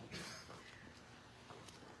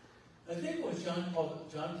 I think it was John Paul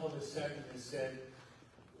II that said,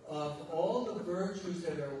 of all the virtues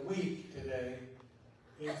that are weak today,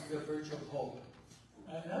 is the virtue of hope.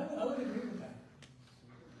 And I would agree with that.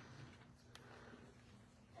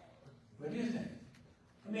 What do you think?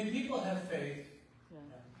 I mean, people have faith. Yeah.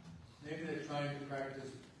 Maybe they're trying to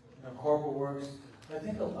practice corporal works. But I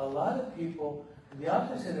think a lot of people, the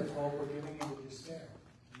opposite of hope, are giving into despair.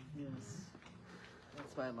 Yes.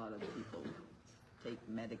 That's why a lot of people take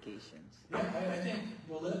medications. Yeah, I think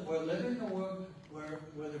we're living in a world where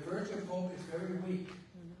the virtue of hope is very weak.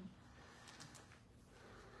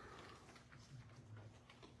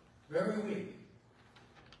 Very weak.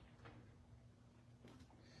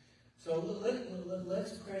 So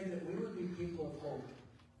let's pray that we would be people of hope.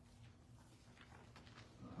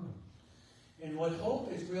 And what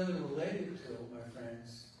hope is really related to, my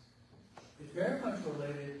friends, is very much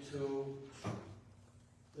related to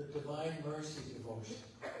the Divine Mercy devotion.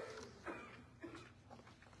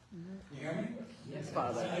 You hear me? Yes,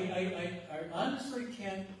 Father. I honestly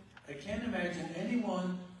can't imagine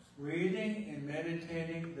anyone reading and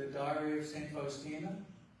meditating the Diary of St. Faustina.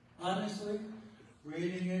 Honestly,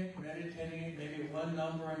 reading it, meditating it, maybe one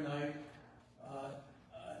number a night.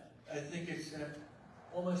 I think it's an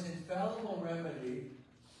almost infallible remedy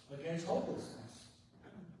against hopelessness.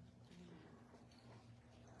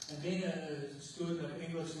 And being a student of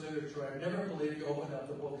English literature, I never believed you opened up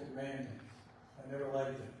the book at random. I never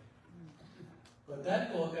liked it. But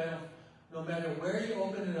that book, no matter where you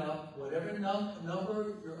open it up, whatever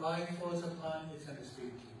number your eye falls upon, it's going to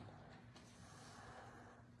speak to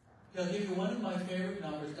you. I'll give you one of my favorite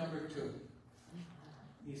numbers, number 2.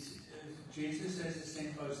 Jesus says to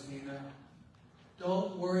St. Faustina,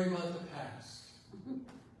 don't worry about the past.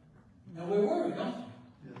 Now we worry, don't we?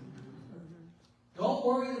 Don't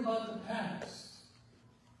worry about the past.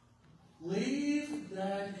 Leave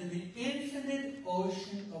that in the infinite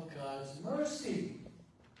ocean of God's mercy.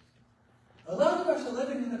 A lot of us are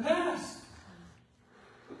living in the past.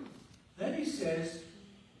 Then he says,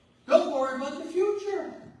 don't worry about the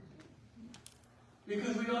future.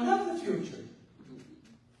 Because we don't have the future.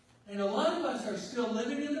 And a lot of us are still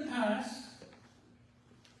living in the past.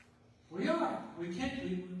 We are. We're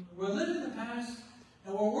living in the past,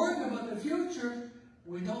 and we're worrying about the future.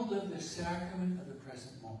 We don't live the sacrament of the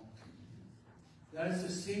present moment. That is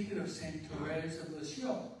the secret of St. Therese of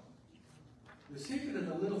Lisieux. The secret of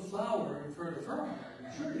the little flower in Fer de Fer,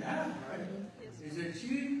 I'm sure you have, right? Is that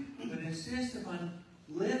she would insist upon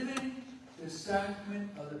living the sacrament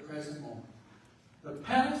of the present moment. The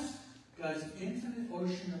past, God's infinite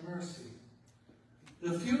ocean of mercy.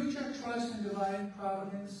 The future, trust in divine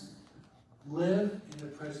providence. Live in the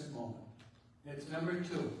present moment. That's number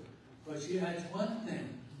 2. But she adds one thing.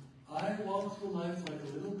 I walk through life like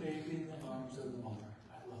a little baby in the arms of the mother.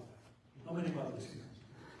 I love it. How many mothers here?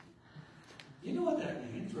 You know what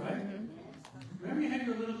that means, right? Remember you had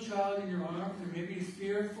your little child in your arms and maybe he's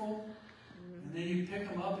fearful, and then you pick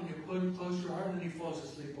him up and you put him close to your heart and then he falls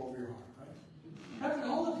asleep over your arm, right? It happens to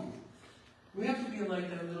all of you. We have to be like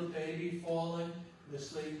that little baby falling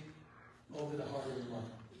asleep over the heart of the mother.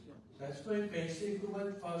 That's basically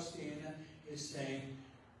what Faustina is saying.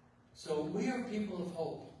 So we are people of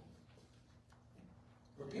hope.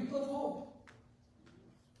 We're people of hope.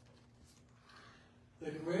 The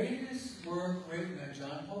greatest work written by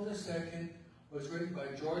John Paul II was written by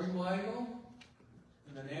George Weigel,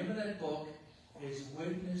 and the name of that book is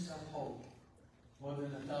Witness of Hope. More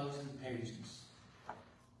than 1,000 pages.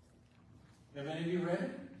 Have any of you read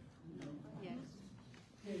it? Yes.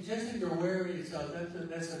 Yeah, just that you're aware of yourself,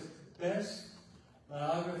 that's the best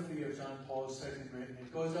biography of John Paul II written.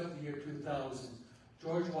 It goes up to the year 2000.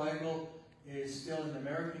 George Weigel is still an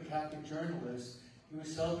American Catholic journalist. He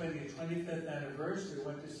was celebrating his 25th anniversary.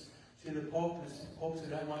 Went to see the Pope, and the Pope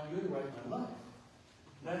said, I want you to write my life.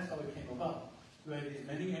 And that's how it came about. So he had these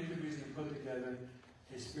many interviews and put together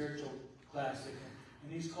his spiritual classic.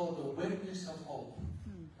 And he's called The Witness of Hope.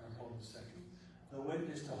 John Paul II. The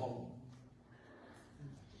Witness to Hope.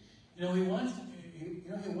 You know, he once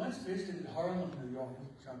visited Harlem, New York,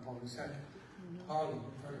 John Paul II. Harlem,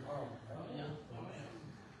 you've heard of Harlem, right?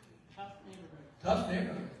 Tough neighborhood. Tough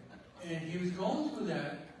neighborhood. And he was going through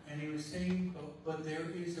that, and he was saying, but there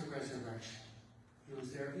is a resurrection. It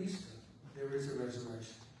was there Easter. There is a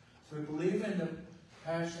resurrection. So we believe in the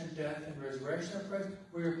passion, death, and resurrection of Christ.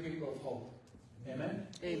 We are people of hope. Amen?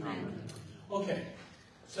 Amen. Okay.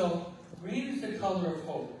 So, green is the color of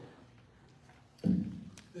hope.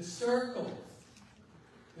 The circle.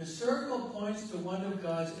 The circle points to one of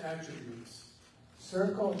God's attributes.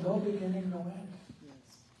 Circle, no beginning, no end.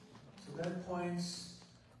 So that points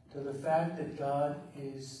to the fact that God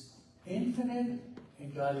is infinite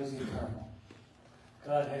and God is eternal.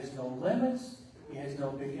 God has no limits, He has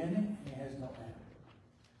no beginning, and He has no end.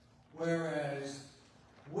 Whereas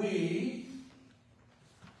we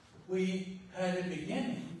had a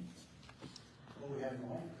beginning, but we have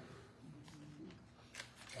no end.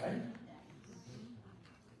 Right?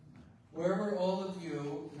 Where were all of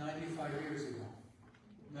you 95 years ago?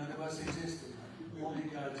 None of us existed. Only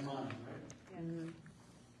God's mind, right?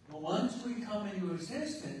 But once we come into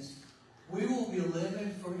existence, we will be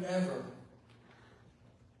living forever.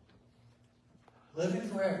 Living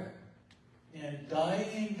forever. And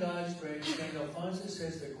dying in God's grace. St. Alphonsus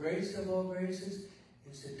says the grace of all graces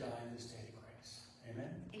is to die in the state of grace.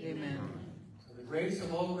 Amen? Amen. So the grace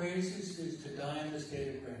of all graces is to die in the state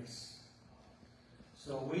of grace.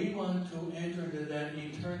 So we want to enter into that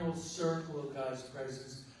eternal circle of God's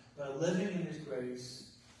presence by living in His grace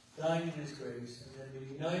dying in His grace, and then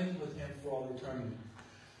be united with Him for all eternity.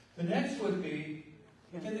 The next would be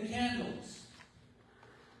in the candles.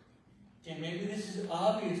 Okay, maybe this is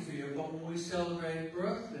obvious for you, but when we celebrate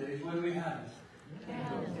birthdays, what do we have?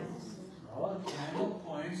 Candles. Well, a candle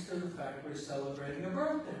points to the fact we're celebrating a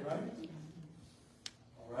birthday, right?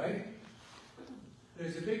 All right?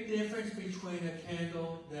 There's a big difference between a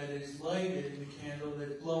candle that is lighted and a candle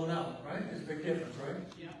that's blown out, right? There's a big difference, right?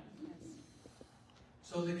 Yeah.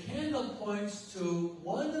 So the candle points to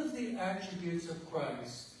one of the attributes of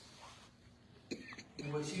Christ,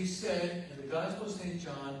 in which He said in the Gospel of St.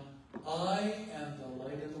 John, I am the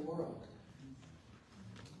light of the world.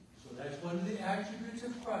 So that's one of the attributes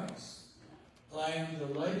of Christ. I am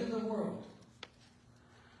the light of the world.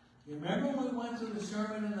 You remember when we went through the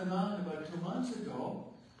Sermon on the Mount about 2 months ago?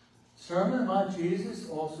 Sermon on the Mount, Jesus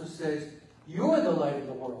also says, you are the light of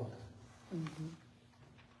the world.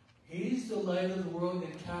 He's the light of the world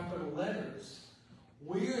in capital letters.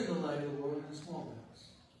 We're the light of the world in small letters.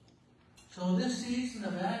 So in this season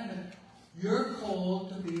of Advent, you're called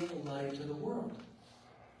to be a light to the world.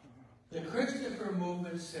 The Christopher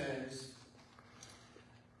movement says,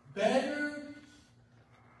 better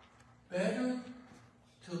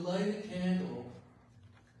to light a candle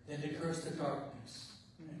than to curse the darkness.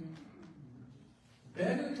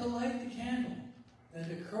 Better to light the candle than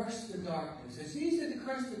to curse the darkness. It's easy to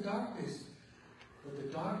curse the darkness, but the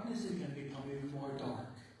darkness is going to become even more dark.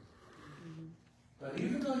 But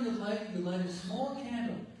even though you light a small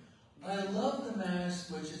candle, I love the Mass,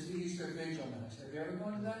 which is the Easter Vigil Mass. Have you ever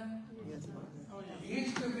gone to that? Yes. The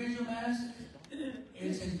Easter Vigil Mass,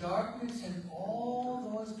 it's in darkness, and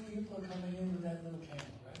all those people are coming in with that little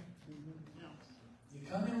candle, right? You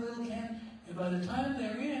come in with a little candle, and by the time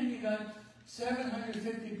they're in, you got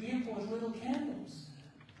 750 people with little candles.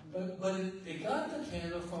 But they got the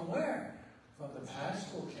candle from where? From the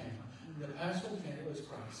Paschal candle. The Paschal candle is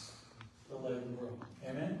Christ, the light of the world.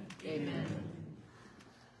 Amen? Amen.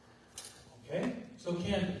 Okay? So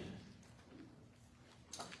candle.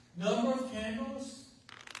 Number of candles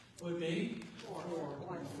would be 4.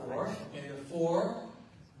 And the 4,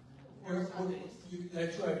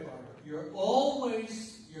 that's right, Barbara. You're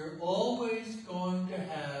always going to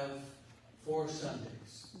have 4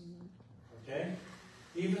 Sundays. Okay?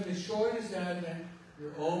 Even the shortest Advent,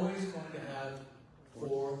 you're always going to have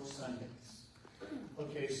 4 Sundays.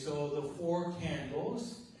 Okay, so the 4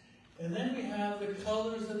 candles. And then we have the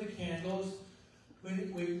colors of the candles.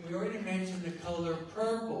 We already mentioned the color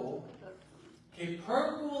purple. Okay,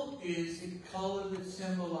 purple is the color that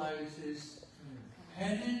symbolizes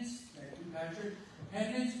penance, thank you, Patrick,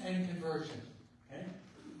 penance and conversion. Okay?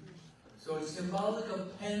 So it's symbolic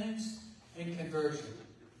of penance and conversion.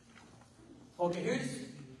 Okay,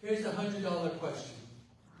 here's the $100 question.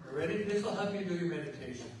 You ready? This will help you do your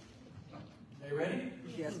meditation. Are you ready?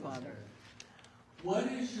 Yes, Father. What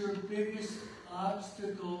is your biggest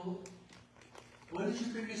obstacle? What is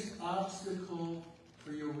your biggest obstacle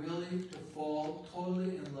for you really to fall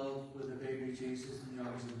totally in love with the baby Jesus in the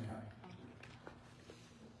arms of Mary?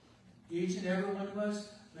 Each and every one of us,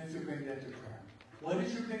 we have to bring that to prayer. What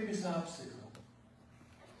is your biggest obstacle?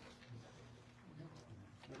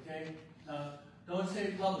 Okay? Now, don't say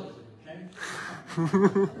it publicly, okay?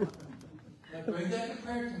 Now, bring that to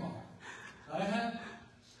prayer tomorrow.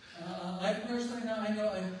 I personally I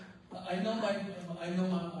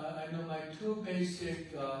know my 2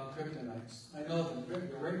 basic kryptonites. I know them.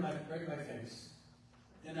 They're right in my face,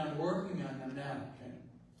 and I'm working on them now. Okay,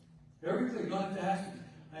 very clear. You don't have to ask me.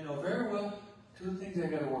 I know very well 2 things I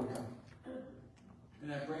got to work on,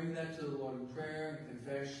 and I bring that to the Lord in prayer and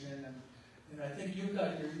confession, and I think you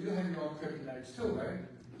have your own kryptonites too, right?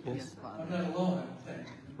 Yes, Father. I'm not alone, I don't think.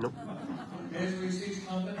 Nope. As receives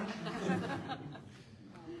company.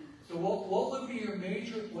 So what would be your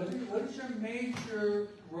what is your major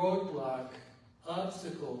roadblock,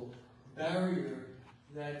 obstacle, barrier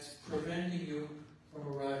that's preventing you from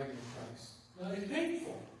arriving in Christ? Now it's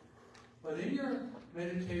painful, but in your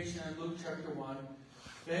meditation on Luke chapter 1,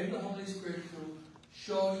 beg the Holy Spirit to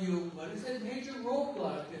show you what is that major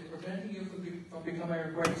roadblock that's preventing you from becoming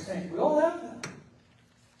a great saint. We all have them.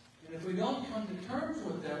 And if we don't come to terms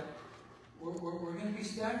with that, we're going to be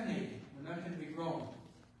stagnating. We're not going to be growing.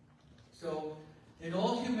 So, in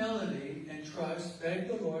all humility and trust, beg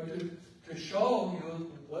the Lord to show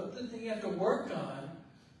you what the thing you have to work on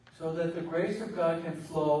so that the grace of God can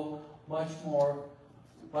flow much more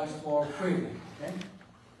freely. Okay?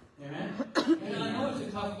 Amen? And I know it's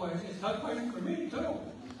a tough question. It's a tough question for me, too.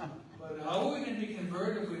 But how are we going to be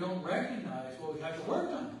converted if we don't recognize what we have to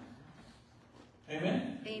work on?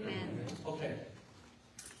 Amen? Amen. Okay.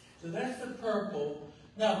 So that's the purple.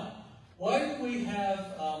 Now, why do we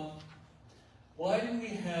have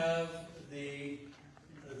the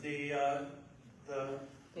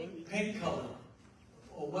pink color?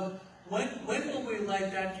 Or when will we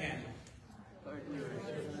light that candle?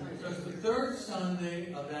 So it's the third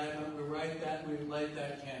Sunday of Advent. We light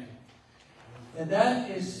that candle, and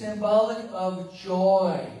that is symbolic of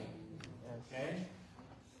joy. Okay,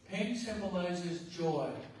 pink symbolizes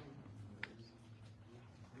joy.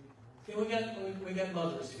 Okay, we got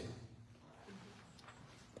mothers here.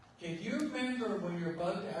 Okay, do you remember when you're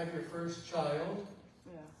about to have your first child?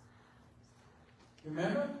 Yeah. You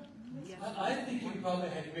remember? Yes. I think you probably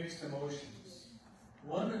had mixed emotions.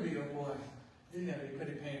 One would be, oh boy, this is going to be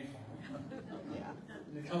pretty painful. Yeah.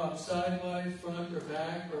 And they come up sideways, front or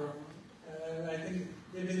back, or I think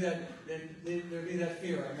there'd be that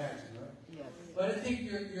fear, I imagine, right? Yes. But I think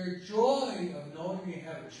your joy of knowing you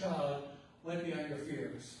have a child went beyond your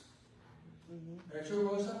fears. Is that true,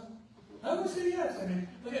 Rosa? I would say yes. I mean,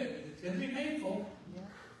 look at it. It's going to be painful. Yeah.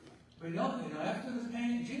 But after the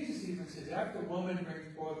pain, Jesus even says, after a woman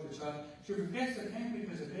brings forth the child, she forgets the pain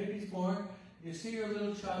because the baby's born. You see your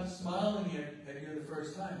little child smiling at you the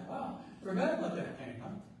first time. Wow, forgot about that pain, huh?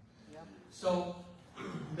 Yep. So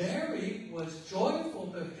Mary was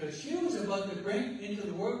joyful because she was about to bring into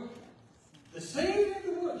the world the Savior of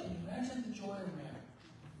the world. Can you imagine the joy of Mary?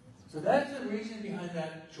 So that's the reason behind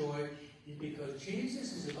that joy, is because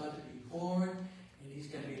Jesus is about to be born, and he's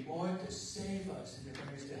going to be born to save us and to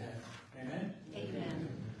bring us to heaven. Amen? Amen.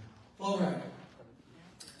 All right.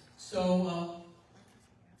 So,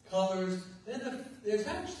 colors. Then there's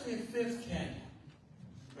actually a fifth candle,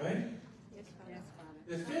 right? Yes, Father.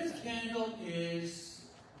 The fifth candle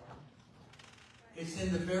it's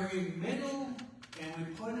in the very middle, and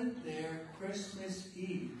we put it there Christmas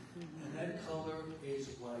Eve, and that color is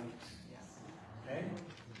white. Okay?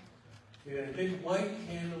 We got a big white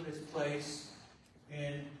candle that's placed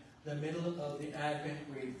in the middle of the Advent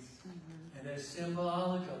wreath, and it's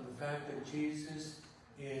symbolic of the fact that Jesus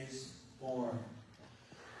is born.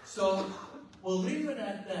 So we'll leave it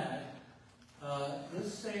at that.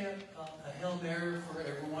 Let's say a Hail Mary for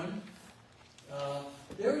everyone.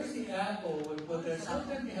 There is the apple, but there's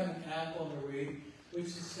sometimes you have an apple in the wreath, which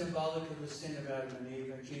is symbolic of the sin of Adam and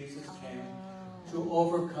Eve, and Jesus came to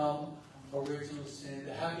overcome original sin,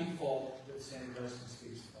 the happy fall that sin does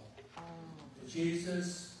speaks of.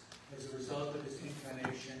 Jesus, as a result of his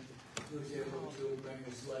incarnation, was able to bring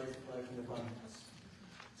us life in abundance.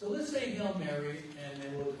 So let's say Hail Mary, and then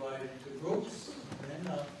we'll divide it into groups. And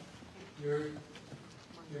then your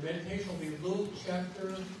meditation will be Luke chapter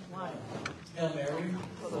 1. Hail Mary,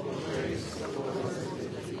 full of grace, the Lord is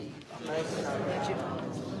with thee. Reggie,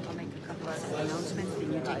 I'll make a couple of announcements, then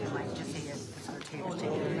you take the mic, just say your secretary,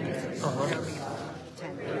 take the minutes. There'll be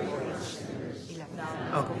 10, 11.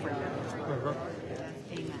 Go for it.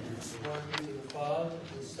 Amen. Glory be to the Father,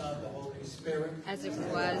 the Son, the Holy Spirit. As it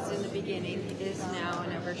was in the beginning, is now,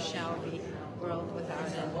 and ever shall be, world without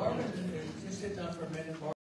end. Marvin, just sit down for a minute, Marvin.